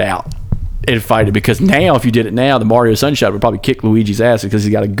duke it out and fight it. Because now, if you did it now, the Mario Sunshine would probably kick Luigi's ass because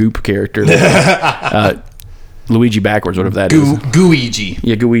he's got a goop character. Luigi backwards, whatever that is. Gooigi.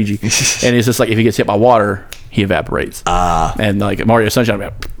 Yeah, Gooigi. And it's just like if he gets hit by water, he evaporates. And like Mario Sunshine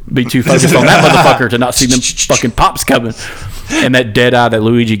would be too focused on that motherfucker to not see them fucking pops coming. And that dead eye that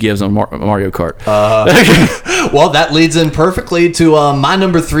Luigi gives on Mario Kart. Well, that leads in perfectly to my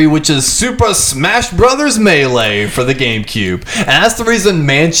number 3, which is Super Smash Brothers Melee for the GameCube. And that's the reason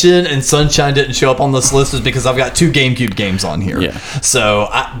Mansion and Sunshine didn't show up on this list, is because I've got 2 GameCube games on here. Yeah. So,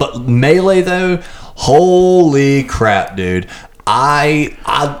 but Melee though, holy crap, dude. I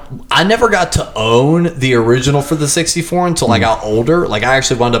never got to own the original for the 64 until I got older. Like, I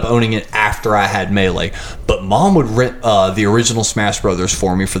actually wound up owning it after I had Melee. But Mom would rent the original Smash Brothers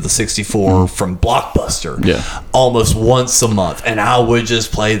for me for the 64 from Blockbuster almost once a month. And I would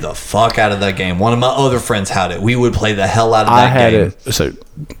just play the fuck out of that game. One of my other friends had it. We would play the hell out of that game. I had it. So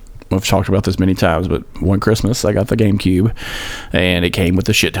I've talked about this many times, but one Christmas I got the GameCube, and it came with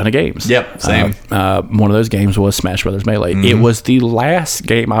a shit ton of games. Yep, same. One of those games was Smash Brothers Melee. It was the last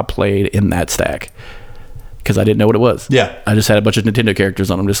game I played in that stack because I didn't know what it was. Yeah, I just had a bunch of Nintendo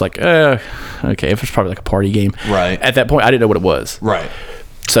characters on them. Just like, okay, if it's probably like a party game. Right. At that point, I didn't know what it was. Right.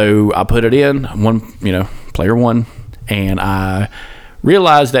 So I put it in player 1, and I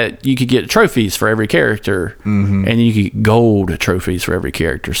realized that you could get trophies for every character, and you could get gold trophies for every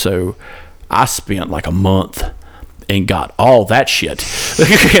character. So I spent like a month and got all that shit.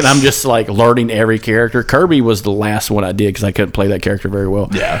 And I'm just like learning every character. Kirby was the last one I did because I couldn't play that character very well.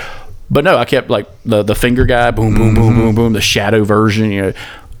 Yeah. But no, I kept like the finger guy, boom, boom, boom, boom, boom, the shadow version, you know.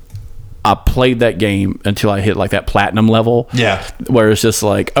 I played that game until I hit like that platinum level. Yeah. Where it's just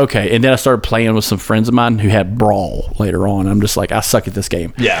like, okay. And then I started playing with some friends of mine who had Brawl later on. I'm just like, I suck at this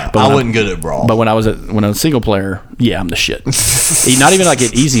game. Yeah. But I wasn't good at Brawl. But when I was single player, yeah, I'm the shit. Not even like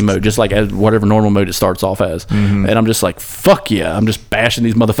at easy mode, just like at whatever normal mode it starts off as. Mm-hmm. And I'm just like, fuck yeah. I'm just bashing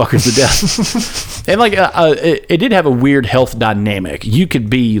these motherfuckers to death. And like, it did have a weird health dynamic. You could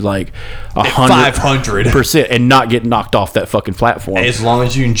be like 500% and not get knocked off that fucking platform. As long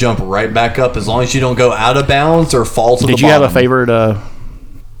as you can jump right back up, as long as you don't go out of bounds or fall to the bottom. Did you have a favorite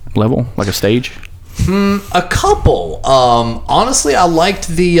level, like a stage? A couple. Honestly, I liked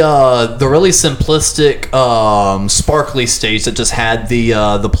the really simplistic sparkly stage that just had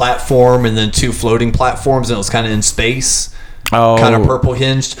the platform and then 2 floating platforms, and it was kind of in space. Kind of purple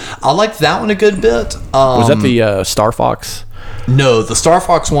hinged. I liked that one a good bit. Was that the Star Fox? No, the Star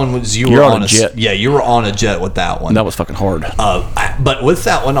Fox one was you were on a jet. Yeah, you were on a jet with that one. That was fucking hard. But with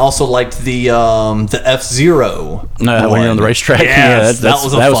that one, also liked the F-Zero. No, when you're on the racetrack. Yes, that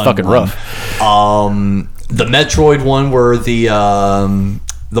was fucking one. Rough. The Metroid one where the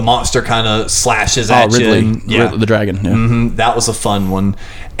monster kind of slashes at Ridley, you. Yeah, the dragon. Yeah. Mm-hmm. That was a fun one.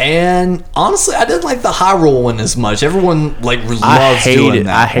 And honestly, I didn't like the Hyrule one as much. Everyone loves doing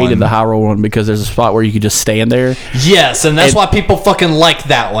that. I hated the Hyrule one because there's a spot where you could just stand there. Yes, and that's why people fucking like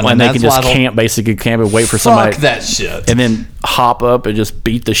that one. And they can just camp and wait for somebody. Fuck that shit. And then hop up and just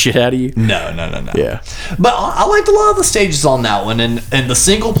beat the shit out of you. No. Yeah. But I liked a lot of the stages on that one, and the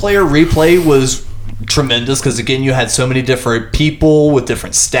single player replay was tremendous because again you had so many different people with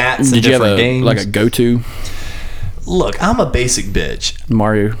different stats and different games. Like a go-to? Look, I'm a basic bitch.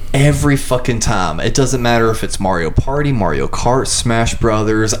 Mario. Every fucking time. It doesn't matter if it's Mario Party, Mario Kart, Smash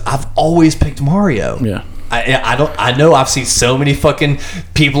Brothers. I've always picked Mario. Yeah. I know I've seen so many fucking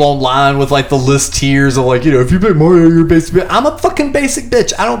people online with like the list tiers of like, if you pick Mario, you're a basic bitch. I'm a fucking basic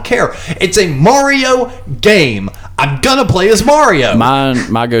bitch. I don't care. It's a Mario game. I'm gonna play as Mario.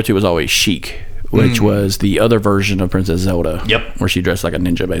 My go-to was always Sheik, which was the other version of Princess Zelda. Yep. Where she dressed like a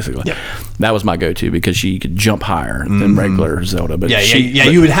ninja, basically. Yep. That was my go-to because she could jump higher than regular Zelda. But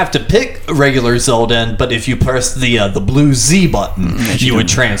you would have to pick regular Zelda, but if you press the blue Z button, you would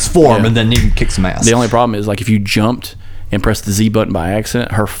transform and then you can kick some ass. The only problem is like if you jumped and pressed the Z button by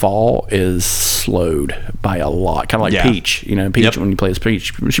accident, her fall is slowed by a lot. Kind of like Peach. Peach, when you play as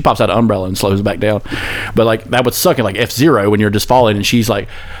Peach, she pops out an umbrella and slows back down. But like that would suck at like F-Zero when you're just falling and she's like,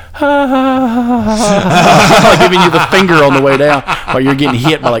 like giving you the finger on the way down while you're getting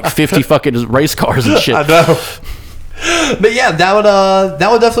hit by like 50 fucking race cars and shit. I know. But yeah, that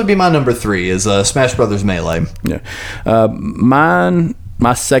would definitely be my number 3 is Smash Brothers Melee. Yeah.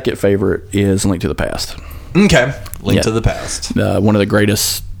 My second favorite is Link to the Past. Okay. Link to the Past. One of the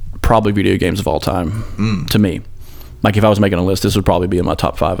greatest probably video games of all time to me. Like if I was making a list, this would probably be in my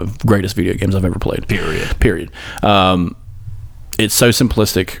top 5 of greatest video games I've ever played. Period. It's so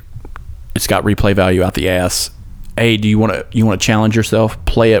simplistic. It's got replay value out the ass. Hey, do you want to challenge yourself?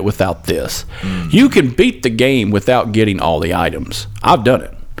 Play it without this. You can beat the game without getting all the items. I've done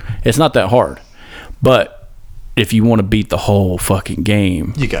it. It's not that hard. But if you want to beat the whole fucking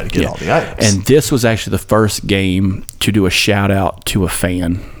game, you got to get all the items. And this was actually the first game to do a shout out to a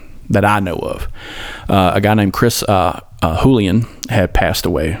fan that I know of. A guy named Chris Julian had passed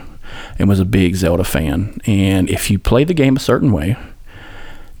away and was a big Zelda fan. And if you play the game a certain way,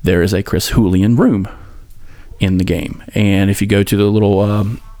 there is a Chris Julian room in the game. And if you go to the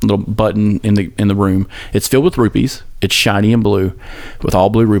little button in the room, it's filled with rupees. It's shiny and blue, with all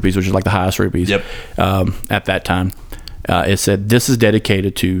blue rupees, which is like the highest rupees. Yep. At that time, it said this is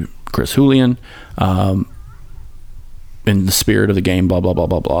dedicated to Chris Julian. In the spirit of the game, blah blah blah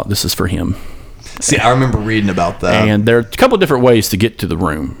blah blah. This is for him. See, I remember reading about that. And there are a couple of different ways to get to the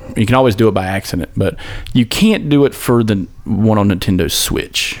room. You can always do it by accident, but you can't do it for the one on Nintendo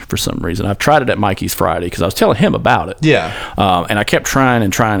Switch for some reason. I've tried it at Mikey's Friday because I was telling him about it. Yeah. And I kept trying.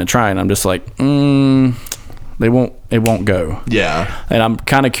 I'm just like, it won't go. Yeah. And I'm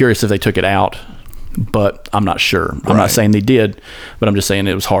kind of curious if they took it out, but I'm not sure. I'm not saying they did, but I'm just saying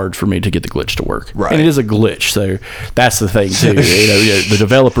it was hard for me to get the glitch to work. Right. And it is a glitch, so that's the thing too. The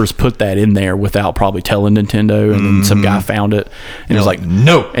developers put that in there without probably telling Nintendo, and then some guy found it and was like,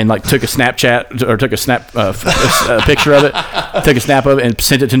 no, and like took a Snapchat or took a snap a picture of it, took a snap of it, and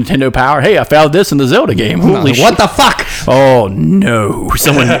sent it to Nintendo Power. Hey, I found this in the Zelda game. Holy shit! What the fuck? Oh no!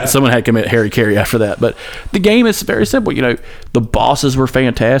 Someone had commit Harry Carey after that. But the game is very simple. You know, the bosses were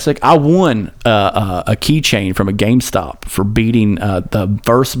fantastic. I won a keychain from a GameStop for beating the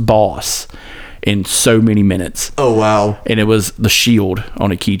first boss in so many minutes. Oh wow! And it was the shield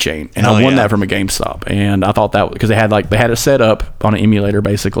on a keychain, and I won that from a GameStop. And I thought that because they had it set up on an emulator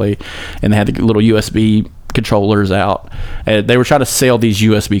basically, and they had the little USB controllers out. And they were trying to sell these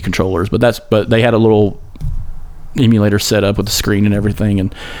USB controllers, but they had a little emulator set up with the screen and everything.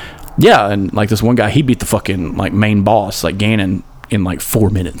 And yeah, and like this one guy, he beat the fucking like main boss, like Ganon, in like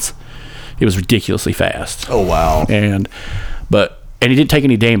 4 minutes. It was ridiculously fast. Oh wow! And he didn't take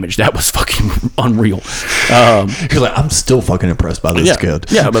any damage. That was fucking unreal. You're like, I'm still fucking impressed by this kid.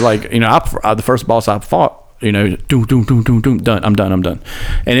 Yeah, but like, you know, the first boss I fought, you know, doom, doom, doom, doom, doom, done. I'm done.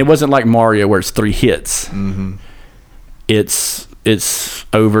 And it wasn't like Mario where it's 3 hits. Mm-hmm. It's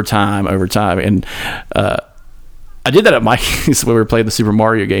overtime. And I did that at Mikey's when we were playing the Super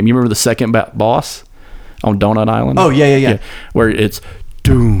Mario game. You remember the second boss on Donut Island? Oh, yeah. Where it's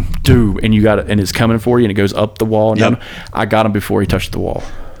doom, and you got it, and it's coming for you, and it goes up the wall and down. I got him before he touched the wall.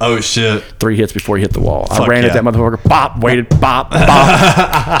 Oh shit! 3 hits before he hit the wall. Fuck I ran at that motherfucker. Bop, waited. Bop.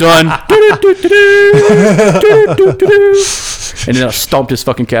 Done. And then I stomped his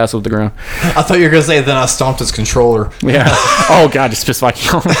fucking castle to the ground. I thought you were gonna say then I stomped his controller. Yeah. Oh god, just pissed like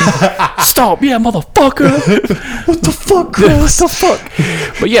stomp, yeah, motherfucker. What the fuck, Chris? What the fuck?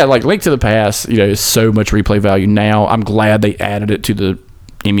 But yeah, like Link to the Past, you know, is so much replay value now. I'm glad they added it to the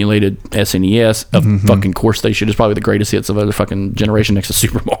emulated SNES. Of fucking course they should. It's probably the greatest hits of other fucking generation next to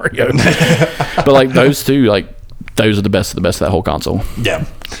Super Mario. But like those two, like those are the best of that whole console. Yeah.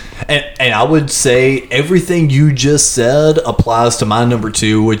 And I would say everything you just said applies to my number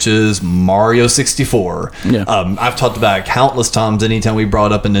 2, which is Mario 64. Yeah. I've talked about it countless times anytime we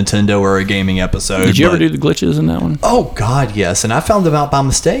brought up a Nintendo or a gaming episode. Did you ever do the glitches in that one? Oh, God, yes. And I found them out by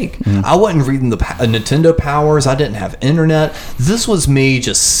mistake. I wasn't reading the Nintendo powers. I didn't have internet. This was me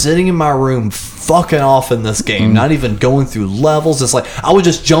just sitting in my room fucking off in this game, not even going through levels. It's like I would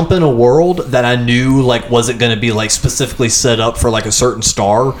just jump in a world that I knew like wasn't going to be like specifically set up for like a certain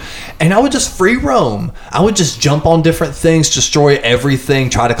star, and I would just free roam. I would just jump on different things, destroy everything,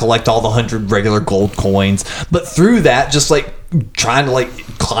 try to collect all the 100 regular gold coins, but through that just like trying to like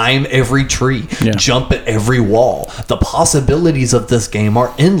climb every tree, jump at every wall. The possibilities of this game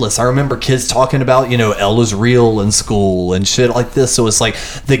are endless. I remember kids talking about, you know, L is real in school and shit like this. So it's like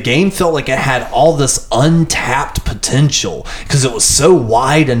the game felt like it had all this untapped potential because it was so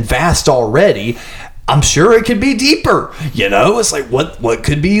wide and vast already. I'm sure it could be deeper, you know. It's like what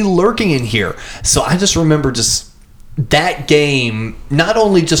could be lurking in here. So I just remember just that game, not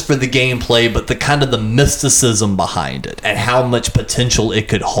only just for the gameplay, but the kind of the mysticism behind it and how much potential it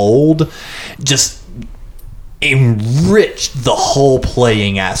could hold, just enriched the whole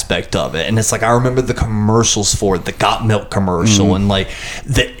playing aspect of it. And it's like I remember the commercials for it, the Got Milk commercial, and like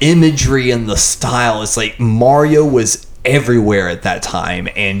the imagery and the style. It's like Mario was everywhere at that time,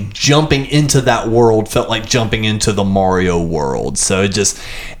 and jumping into that world felt like jumping into the Mario world. So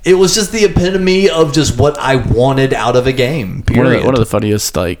it was just the epitome of just what I wanted out of a game, period. One of the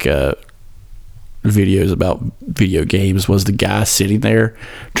funniest like videos about video games was the guy sitting there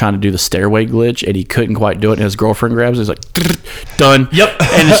trying to do the stairway glitch, and he couldn't quite do it, and his girlfriend grabs it. He's like, done. Yep.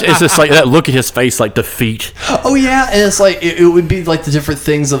 And it's just like that look at his face, like defeat. Oh yeah. And it's like it would be like the different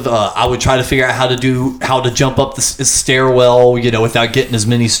things of I would try to figure out how to jump up the stairwell, you know, without getting as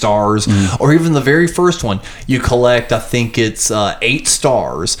many stars. Or even the very first one, you collect, I think it's 8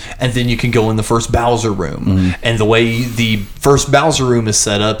 stars, and then you can go in the first Bowser room. And the way the first Bowser room is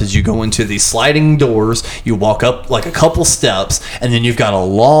set up is you go into these sliding doors, you walk up like a couple steps, and then you've got a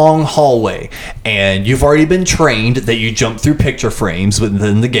long hallway, and you've already been trained that you jump through picture frames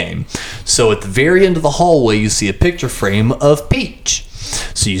within the game. So at the very end of the hallway, you see a picture frame of Peach.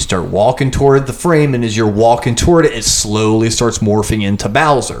 So you start walking toward the frame, and as you're walking toward it, it slowly starts morphing into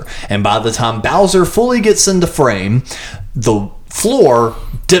Bowser. And by the time Bowser fully gets into frame, the floor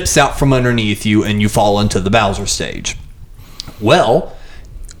dips out from underneath you, and you fall into the Bowser stage. Well,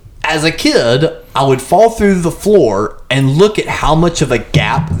 as a kid, I would fall through the floor and look at how much of a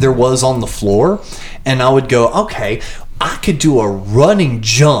gap there was on the floor, and I would go, okay, I could do a running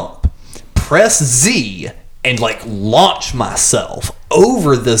jump, press Z, and like launch myself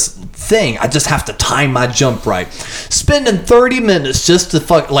over this thing. I just have to time my jump right. Spending 30 minutes just to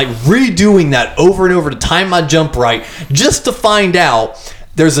redoing that over and over to time my jump right, just to find out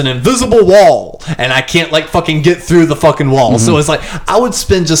there's an invisible wall and I can't like fucking get through the fucking wall. So it's like I would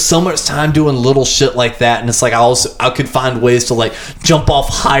spend just so much time doing little shit like that, and it's like I could find ways to like jump off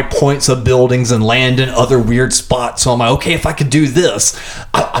high points of buildings and land in other weird spots. So I'm like, okay, if I could do this,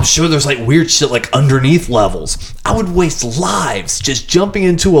 I'm sure there's like weird shit like underneath levels. I would waste lives just jumping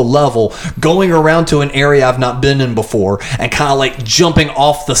into a level, going around to an area I've not been in before, and kind of like jumping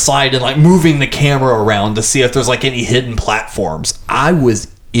off the side and like moving the camera around to see if there's like any hidden platforms. I was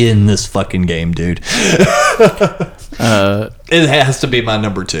in this fucking game, dude. It has to be my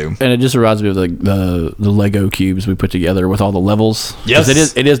number 2. And it just reminds me of the Lego cubes we put together with all the levels. Yes.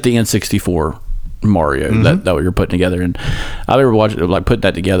 It is the N64 Mario that you're putting together. And I remember watching it, like putting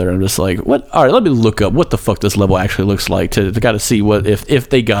that together, and I'm just like, what? All right, let me look up what the fuck this level actually looks like to kind of see what if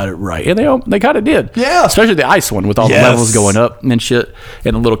they got it right. And they kind of did. Yeah. Especially the ice one with all the levels going up and shit,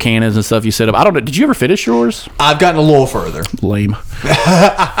 and the little cannons and stuff you set up. I don't know. Did you ever finish yours? I've gotten a little further. Lame.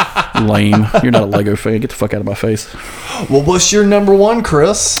 Lame. You're not a Lego fan. Get the fuck out of my face. Well, what's your number 1,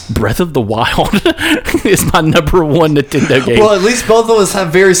 Chris? Breath of the Wild is my number 1 Nintendo game. Well, at least both of us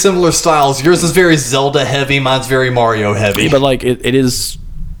have very similar styles. Yours is very Zelda heavy. Mine's very Mario heavy. But like it is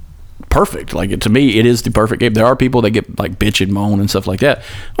perfect. Like to me, it is the perfect game. There are people that get like bitch and moan and stuff like that.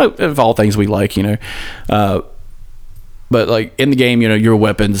 Like, of all things we like, you know. But like in the game, you know, your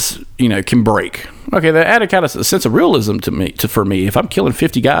weapons, you know, can break. Okay, that added kind of a sense of realism to me. For me, if I'm killing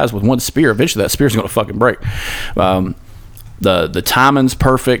 50 guys with one spear, eventually that spear's going to fucking break. The timing's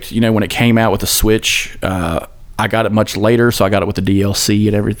perfect. You know, when it came out with the Switch, I got it much later, so I got it with the DLC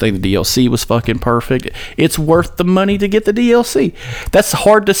and everything. The DLC was fucking perfect. It's worth the money to get the DLC. That's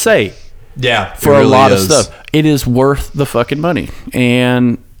hard to say. Yeah, for a lot of stuff, it is worth the fucking money,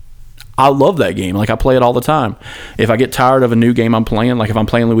 and I love that game. Like I play it all the time. If I get tired of a new game I'm playing, like if I'm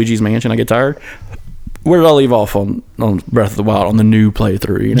playing Luigi's Mansion, I get tired. Where did I leave off on Breath of the Wild on the new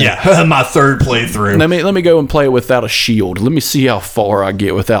playthrough? You know? Yeah, my 3rd playthrough. Let me go and play it without a shield. Let me see how far I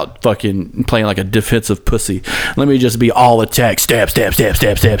get without fucking playing like a defensive pussy. Let me just be all attack, stab, stab, stab,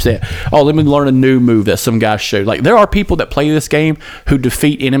 stab, stab, stab. Oh, let me learn a new move that some guy showed. Like there are people that play this game who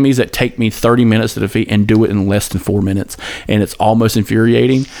defeat enemies that take me 30 minutes to defeat and do it in less than 4 minutes, and it's almost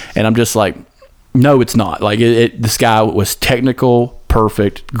infuriating. And I'm just like, no, it's not. Like this guy was technical,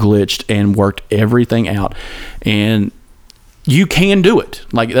 perfect, glitched, and worked everything out, and you can do it.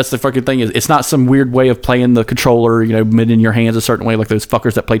 Like that's the fucking thing, is it's not some weird way of playing the controller, you know, in your hands a certain way, like those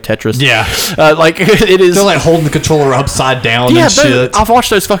fuckers that play Tetris. Yeah, like it is. They're like holding the controller upside down and shit. I've watched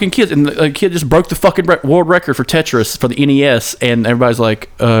those fucking kids, and the kid just broke the fucking world record for Tetris for the NES, and everybody's like,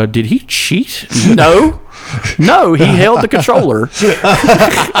 did he cheat? No, he held the controller.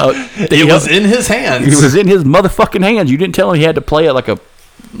 It was in his hands. It was in his motherfucking hands. You didn't tell him he had to play it like a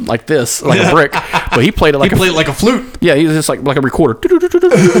brick, but he played it like a flute. Yeah, he was just like a recorder,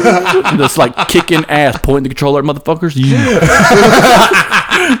 just like kicking ass, pointing the controller at motherfuckers. Yeah.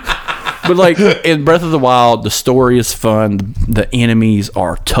 But like in Breath of the Wild, the story is fun. The enemies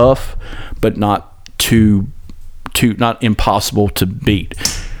are tough, but not not impossible to beat.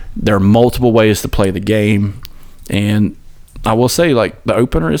 There are multiple ways to play the game, and I will say, like, the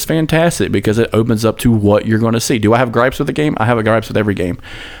opener is fantastic because it opens up to what you're going to see. Do I have gripes with the game? I have gripes with every game,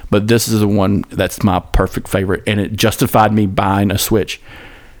 but this is the one that's my perfect favorite, and it justified me buying a Switch.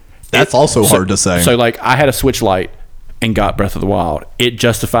 That's also hard to say. So, like, I had a Switch Lite and got Breath of the Wild. It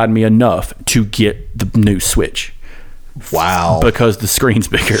justified me enough to get the new Switch. Wow. Because the screen's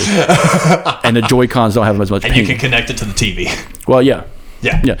bigger, and the Joy-Cons don't have as much and ping. You can connect it to the TV. Well, yeah.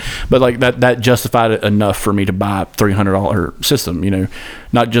 Yeah. But like that justified it enough for me to buy a $300 system, you know,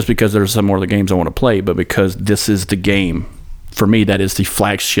 not just because there's some more of the games I want to play, but because this is the game for me that is the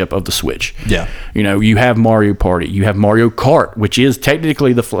flagship of the Switch. Yeah. You know, you have Mario Party, you have Mario Kart, which is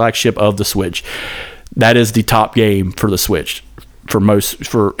technically the flagship of the Switch. That is the top game for the Switch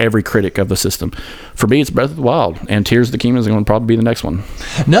for every critic of the system. For me, it's Breath of the Wild, and Tears of the Kingdom is going to probably be the next one.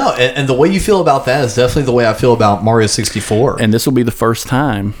 No, and the way you feel about that is definitely the way I feel about Mario 64. And this will be the first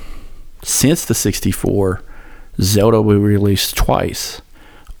time since the 64 Zelda will be released twice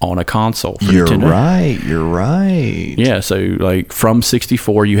on a console for Nintendo. You're right. Yeah, so like from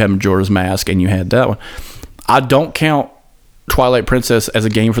 64 you had Majora's Mask and you had that one. I don't count Twilight Princess as a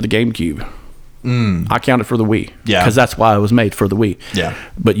game for the GameCube. I count it for the Wii. Yeah. Because that's why it was made, for the Wii. Yeah.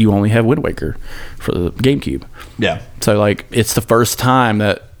 But you only have Wind Waker for the GameCube. Yeah. So like it's the first time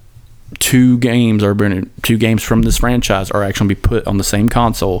that two games from this franchise are actually going to be put on the same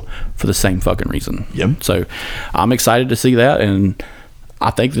console for the same fucking reason. Yep. So I'm excited to see that, and I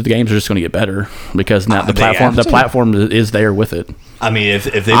think that the games are just going to get better because now the platform is there with it. I mean, if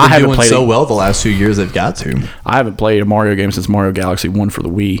they've I been haven't doing played so it. well the last 2 years, they've got to. I haven't played a Mario game since Mario Galaxy 1 for the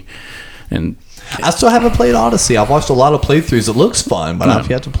Wii. And I still haven't played Odyssey. I've watched a lot of playthroughs. It looks fun, but I've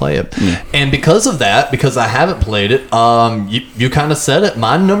yet to play it. Yeah. And because of that, because I haven't played it, you kind of said it.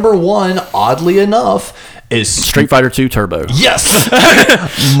 My number one, oddly enough, is Street Fighter 2 Turbo. Yes,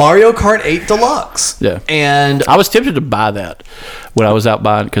 Mario Kart 8 Deluxe. Yeah. And I was tempted to buy that when I was out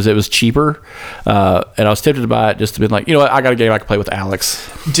buying because it was cheaper. And I was tempted to buy it just to be like, you know what, I got a game I can play with Alex.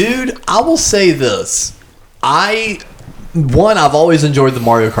 dude, I will say this. I've always enjoyed the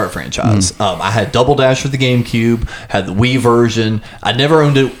Mario Kart franchise. I had Double Dash for the GameCube, had the Wii version. I never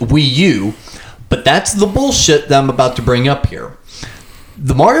owned a Wii U, but that's the bullshit that I'm about to bring up here.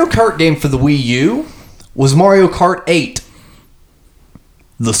 The Mario Kart game for the Wii U was Mario Kart 8.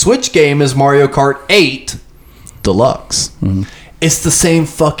 The Switch game is Mario Kart 8 Deluxe. It's the same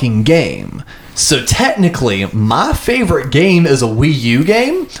fucking game. So technically, my favorite game is a Wii U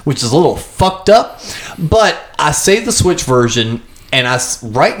game, which is a little fucked up. But I say the Switch version, and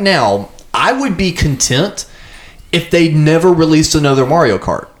right now, I would be content if they never released another Mario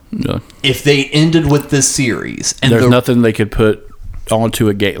Kart. Yeah. If they ended with this series. And There's nothing they could put onto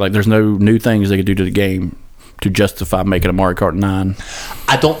a game. Like, there's no new things they could do to the game to justify making a Mario Kart 9.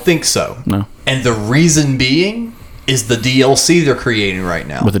 I don't think so. No. And the reason being is the DLC they're creating right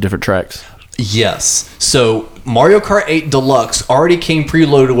now. With the different tracks. Yes. So Mario Kart 8 Deluxe already came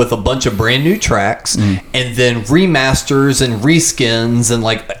preloaded with a bunch of brand new tracks and then remasters and reskins and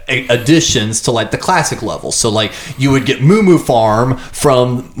like additions to like the classic levels. So like you would get Moo Moo Farm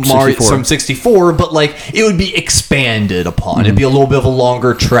from Mario 64. from 64, but like it would be expanded upon. It'd be a little bit of a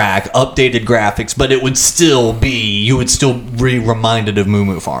longer track, updated graphics, but it would still be, you would still be reminded of Moo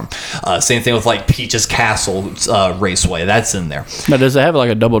Moo Farm. Same thing with like Peach's Castle Raceway. That's in there. Now, does it have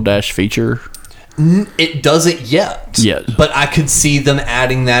like a double dash feature? It doesn't yet. But I could see them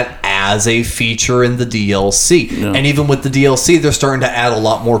adding that as a feature in the DLC. Yeah. And even with the DLC, they're starting to add a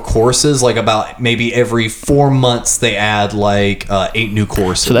lot more courses. Like about maybe every 4 months, they add like 8 new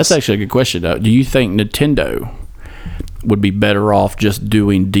courses. So that's actually a good question, though. Do you think Nintendo would be better off just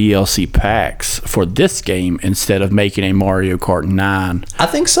doing DLC packs for this game instead of making a Mario Kart 9? I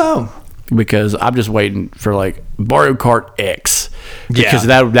think so. Because I'm just waiting for like Mario Kart X. Because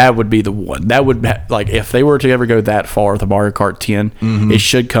Yeah. that would be the one. That would like if they were to ever go that far with the Mario Kart 10, it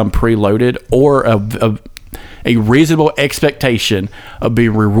should come preloaded or a reasonable expectation of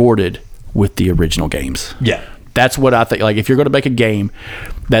being rewarded with the original games. Yeah. That's what I think. Like, if you're going to make a game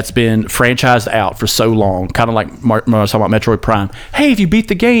that's been franchised out for so long, kind of like when I was talking about Metroid Prime. Hey, if you beat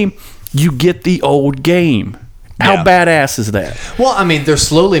the game, you get the old game. How Yeah. badass is that? Well, I mean, they're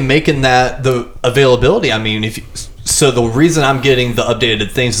slowly making that the availability. I mean, so the reason I'm getting the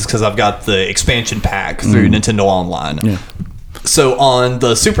updated things is because I've got the expansion pack through Nintendo Online. Yeah. So on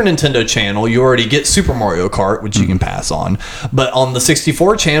the Super Nintendo channel, you already get Super Mario Kart, which you can pass on. But on the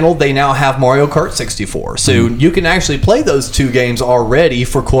 64 channel, they now have Mario Kart 64. So you can actually play those two games already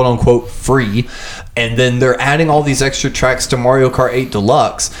for quote unquote free. And then they're adding all these extra tracks to Mario Kart 8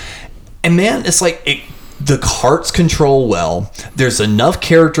 Deluxe. And man, it's like the carts control well. There's enough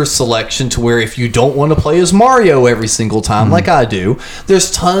character selection to where if you don't want to play as Mario every single time like I do, there's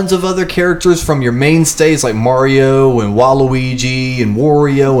tons of other characters from your mainstays like Mario and Waluigi and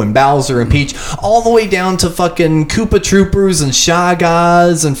Wario and Bowser and Peach, all the way down to fucking Koopa Troopers and Shy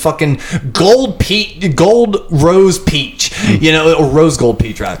Guys and fucking Gold Rose Peach, or Rose Gold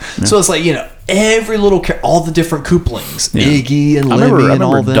Peach, right? So it's like, every little all the different Koopalings, Iggy and Lemmy and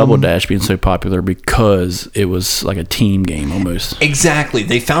all them. Double Dash being so popular because it was like a team game almost. Exactly.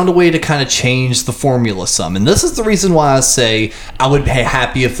 They found a way to kind of change the formula some. And this is the reason why I say I would be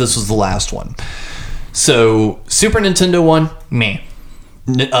happy if this was the last one. So, Super Nintendo one, meh.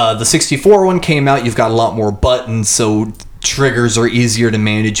 The 64 one came out. You've got a lot more buttons, so triggers are easier to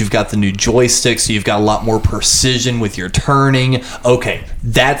manage. You've got the new joystick, so you've got a lot more precision with your turning. Okay,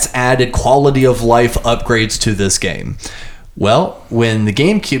 that's added quality of life upgrades to this game. Well, when the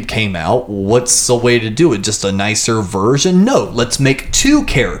GameCube came out, what's the way to do it? Just a nicer version? No, let's make 2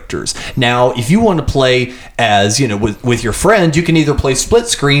 characters. Now, if you want to play as, with your friend, you can either play split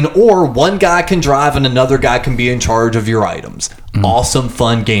screen or one guy can drive and another guy can be in charge of your items. Awesome,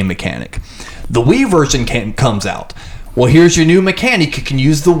 fun game mechanic. The Wii version comes out. Well, here's your new mechanic. You can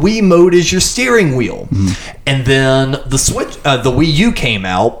use the Wii mode as your steering wheel. And then the Wii U came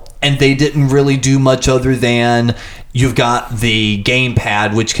out, and they didn't really do much other than you've got the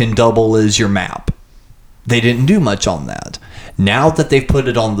gamepad, which can double as your map. They didn't do much on that. Now that they've put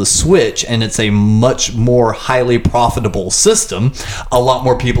it on the Switch, and it's a much more highly profitable system, a lot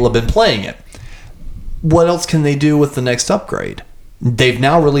more people have been playing it. What else can they do with the next upgrade? they've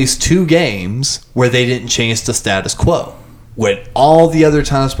now released 2 games where they didn't change the status quo, when all the other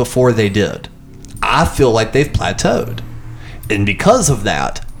times before they did. I feel like they've plateaued. And because of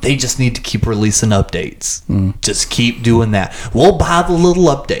that, they just need to keep releasing updates. Just keep doing that. We'll buy the little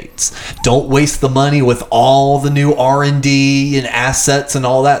updates. Don't waste the money with all the new R&D and assets and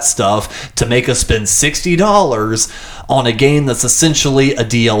all that stuff to make us spend $60 on a game that's essentially a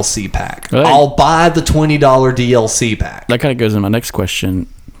DLC pack. Right. I'll buy the $20 DLC pack. That kind of goes into my next question.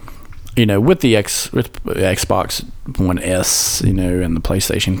 You know, with the Xbox One S, you know, and the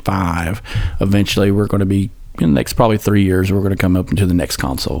PlayStation 5, eventually we're going to be, in the next probably 3 years, we're going to come up into the next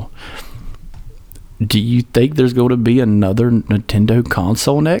console. Do you think there's going to be another Nintendo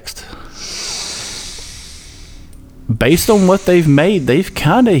console next? Based on what they've made, they've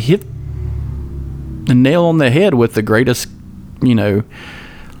kind of hit the nail on the head with the greatest, you know,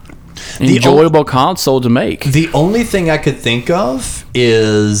 enjoyable console to make. The only thing I could think of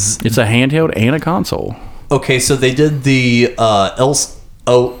is... It's a handheld and a console. Okay, so they did the OLED.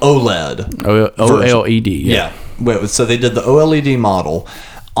 OLED, Yeah. So they did the OLED model.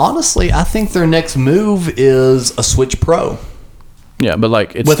 Honestly, I think their next move is a Switch Pro. Yeah, but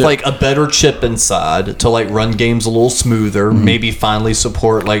like it's with like a better chip inside to like run games a little smoother, maybe finally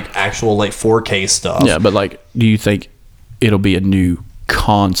support like actual like 4K stuff. Yeah, but like, do you think it'll be a new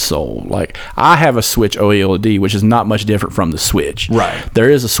console? Like, I have a Switch OLED, which is not much different from the Switch. Right.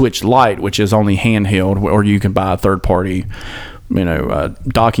 There is a Switch Lite, which is only handheld, or you can buy a third party, you know,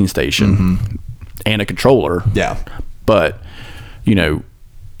 docking station and a controller. Yeah. But, you know,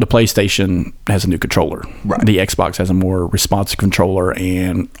 the PlayStation has a new controller. Right. The Xbox has a more responsive controller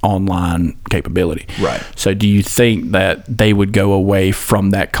and online capability. Right. So do you think that they would go away from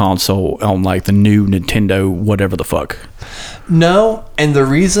that console on like the new Nintendo whatever the fuck? No, and the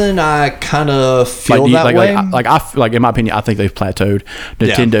reason I kind of feel that way, like in my opinion, I think they've plateaued.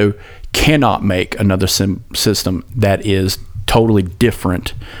 Nintendo cannot make another system that is totally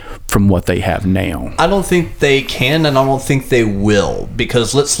different from what they have now. I don't think they can, and I don't think they will,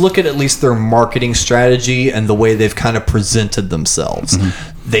 because let's look at least their marketing strategy and the way they've kind of presented themselves.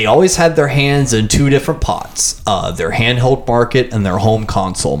 They always had their hands in 2 different pots, their handheld market and their home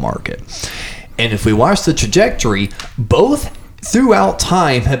console market. And if we watch the trajectory, both throughout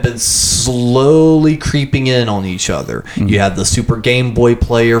time have been slowly creeping in on each other. You had the Super Game Boy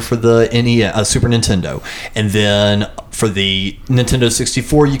player for the Super Nintendo, and then for the Nintendo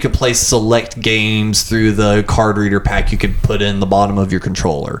 64 you could play select games through the card reader pack you could put in the bottom of your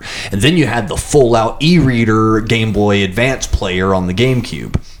controller, and then you had the full out e-reader Game Boy Advance player on the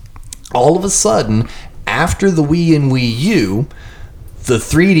GameCube. All of a sudden, after the Wii and Wii U, the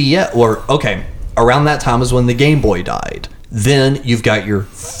 3DS, around that time is when the Game Boy died. Then you've got your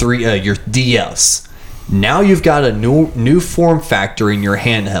DS. Now you've got a new form factor in your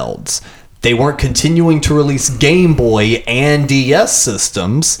handhelds. They weren't continuing to release Game Boy and DS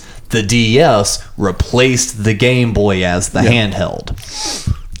systems. The DS replaced the Game Boy as the handheld.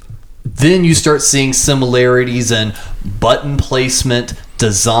 Then you start seeing similarities in button placement,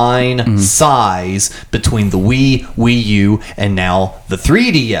 design, size between the Wii, Wii U, and now the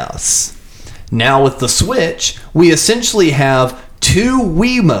 3DS. Now with the Switch, we essentially have 2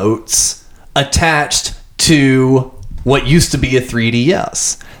 Wiimotes attached to what used to be a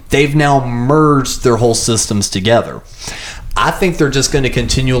 3DS. They've now merged their whole systems together. I think they're just going to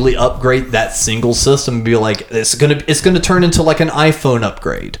continually upgrade that single system and be like, it's going to turn into like an iPhone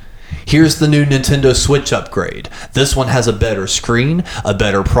upgrade. Here's the new Nintendo Switch upgrade. This one has a better screen, a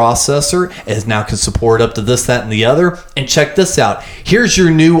better processor. It now can support up to this, that, and the other. And check this out. Here's your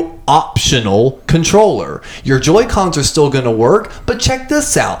new optional controller. Your Joy-Cons are still going to work, but check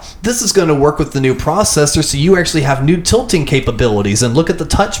this out. This is going to work with the new processor, so you actually have new tilting capabilities. And look at the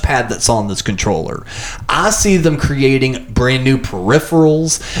touchpad that's on this controller. I see them creating brand new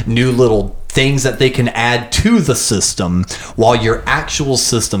peripherals, new little things that they can add to the system while your actual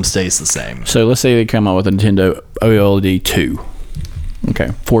system stays the same. So let's say they come out with a Nintendo OLED 2. Okay,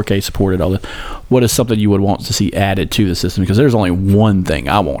 4K supported, all that. What is something you would want to see added to the system? Because there's only one thing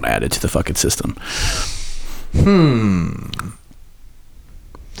I want added to the fucking system. And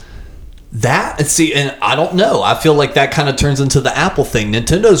I don't know. I feel like that kind of turns into the Apple thing.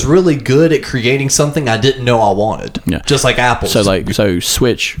 Nintendo's really good at creating something I didn't know I wanted. Yeah. Just like Apple. So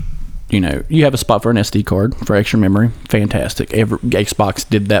Switch, you know, you have a spot for an SD card for extra memory. Fantastic. Xbox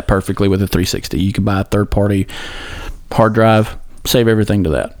did that perfectly with a 360. You can buy a third-party hard drive, save everything to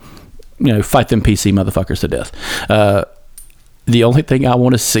that. You know, fight them PC motherfuckers to death. The only thing I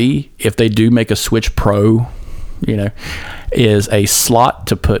want to see, if they do make a Switch Pro, you know, is a slot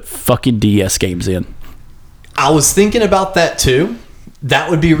to put fucking DS games in. I was thinking about that too. that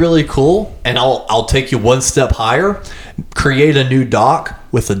would be really cool. And I'll take you one step higher. Create a new dock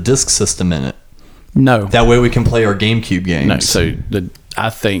with a disc system in it. No. That way we can play our GameCube games. No. So I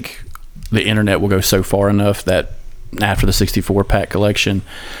think the internet will go so far enough that after the 64 pack collection,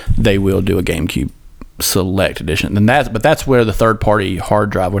 they will do a GameCube Select Edition. But that's where the third party hard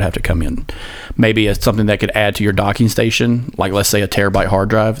drive would have to come in. Maybe it's something that could add to your docking station, like let's say a terabyte hard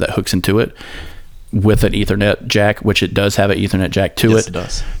drive that hooks into it with an Ethernet jack, which it does have an Ethernet jack to Yes, it. it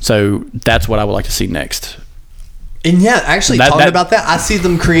does. So that's what I would like to see next. And yeah, actually talking about that, I see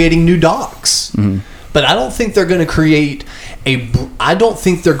them creating new docks. Mm-hmm. But I don't think they're going to create I don't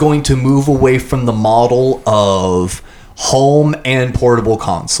think they're going to move away from the model of home and portable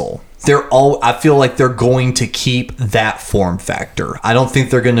console. I feel like they're going to keep that form factor. I don't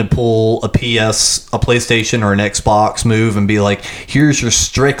think they're going to pull a PlayStation or an Xbox move and be like, here's your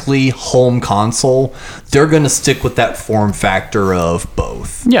strictly home console. They're going to stick with that form factor of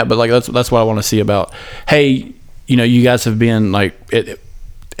both. Yeah, but like that's what I want to see about, hey, you guys have been like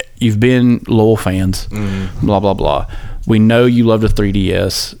you've been loyal fans, blah blah blah. We know you love the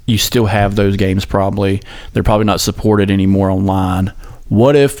 3DS. You still have those games probably. They're probably not supported anymore online.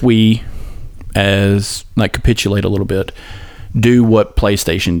 What if we, as like capitulate a little bit, do what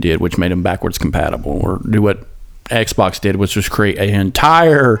PlayStation did, which made them backwards compatible, or do what Xbox did, which was create an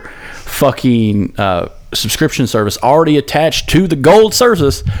entire fucking subscription service already attached to the gold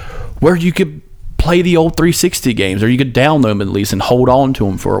service where you could play the old 360 games, or you could download them at least and hold on to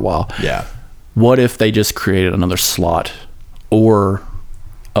them for a while. Yeah. What if they just created another slot or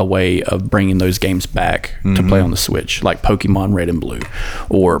a way of bringing those games back to play on the Switch, like Pokemon Red and Blue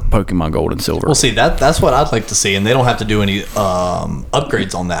or Pokemon Gold and Silver? Well, see, that's what I'd like to see, and they don't have to do any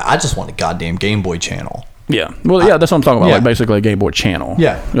upgrades on that. I just want a goddamn Game Boy channel. Yeah. Well, yeah, that's what I'm talking about. Yeah. Like basically a Game Boy channel.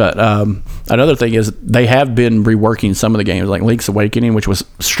 Yeah. But another thing is they have been reworking some of the games, like Link's Awakening, which was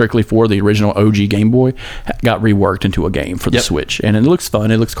strictly for the original OG Game Boy, got reworked into a game for the Switch, and it looks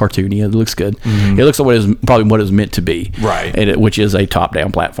fun. It looks cartoony. It looks good. Mm-hmm. It looks like probably what it was meant to be. Right. And which is a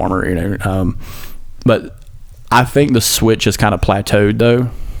top-down platformer. But I think the Switch has kind of plateaued though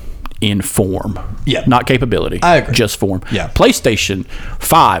in form. Yeah. Not capability. I agree. Just form. Yeah. PlayStation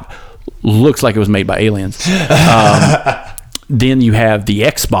 5 looks like it was made by aliens. Then you have the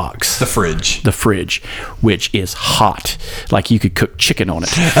Xbox. The fridge, which is hot. Like you could cook chicken on it.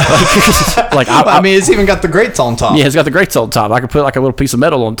 I mean, it's even got the grates on top. Yeah, it's got the grates on top. I could put like a little piece of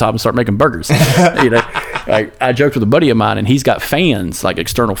metal on top and start making burgers. I joked with a buddy of mine, and he's got fans, like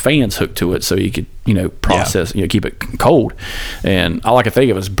external fans hooked to it, so you could, process, keep it cold. And all I can think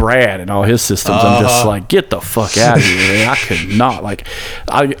of is Brad and all his systems. I'm just like, get the fuck out of here, man. I could not. Like,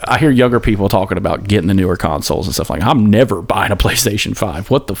 I hear younger people talking about getting the newer consoles and stuff. Like, I'm never buying a PlayStation 5.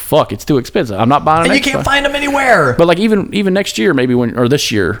 What the fuck? It's too expensive. I'm not buying it. And you can't find them anywhere. But like even next year, maybe later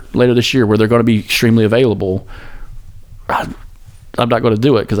this year, where they're going to be extremely available, I'm not going to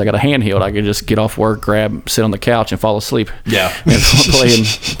do it because I got a handheld. I can just get off work, sit on the couch, and fall asleep. Yeah. And playing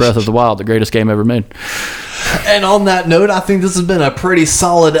Breath of the Wild, the greatest game ever made. And on that note, I think this has been a pretty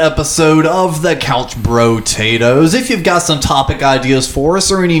solid episode of the Couch Brotatoes. If you've got some topic ideas for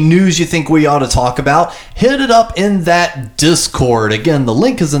us or any news you think we ought to talk about, hit it up in that Discord. Again, the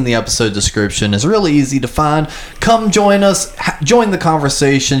link is in the episode description. It's really easy to find. Come join us, join the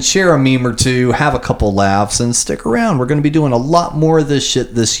conversation, share a meme or two, have a couple laughs, and stick around. We're going to be doing a lot more of this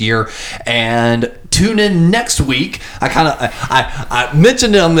shit this year. And tune in next week. I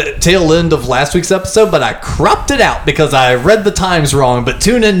mentioned it on the tail end of last week's episode, but I cropped it out because I read the times wrong. But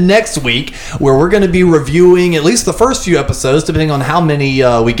tune in next week where we're going to be reviewing at least the first few episodes, depending on how many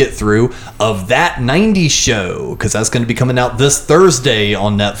we get through, of That 90s Show, because that's going to be coming out this Thursday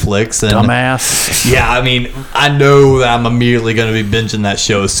on Netflix. And dumbass. Yeah, I mean, I know that I'm immediately going to be binging that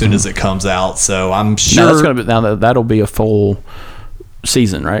show as soon as it comes out, so I'm sure. That'll be a full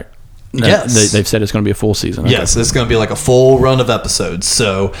season, right? Yes. They've said it's going to be a full season. Okay. Yes, it's going to be like a full run of episodes.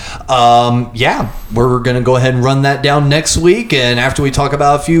 So, we're going to go ahead and run that down next week. And after we talk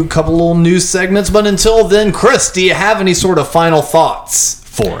about a couple little news segments. But until then, Chris, do you have any sort of final thoughts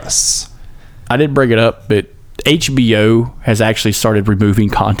for us? I did bring it up, but HBO has actually started removing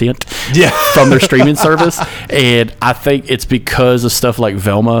content from their streaming service. And I think it's because of stuff like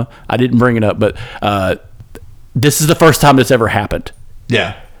Velma. I didn't bring it up, but this is the first time that's ever happened.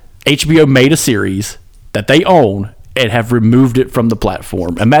 Yeah. HBO made a series that they own and have removed it from the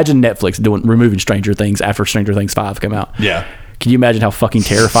platform. Imagine Netflix removing Stranger Things after Stranger Things 5 came out. Yeah. Can you imagine how fucking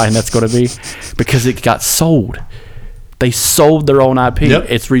terrifying that's going to be? Because it got sold. They sold their own IP. Yep.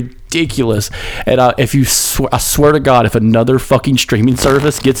 It's ridiculous. And I swear to God, if another fucking streaming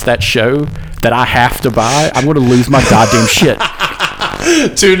service gets that show that I have to buy, I'm going to lose my goddamn shit.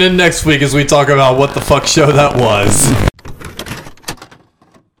 Tune in next week as we talk about what the fuck show that was.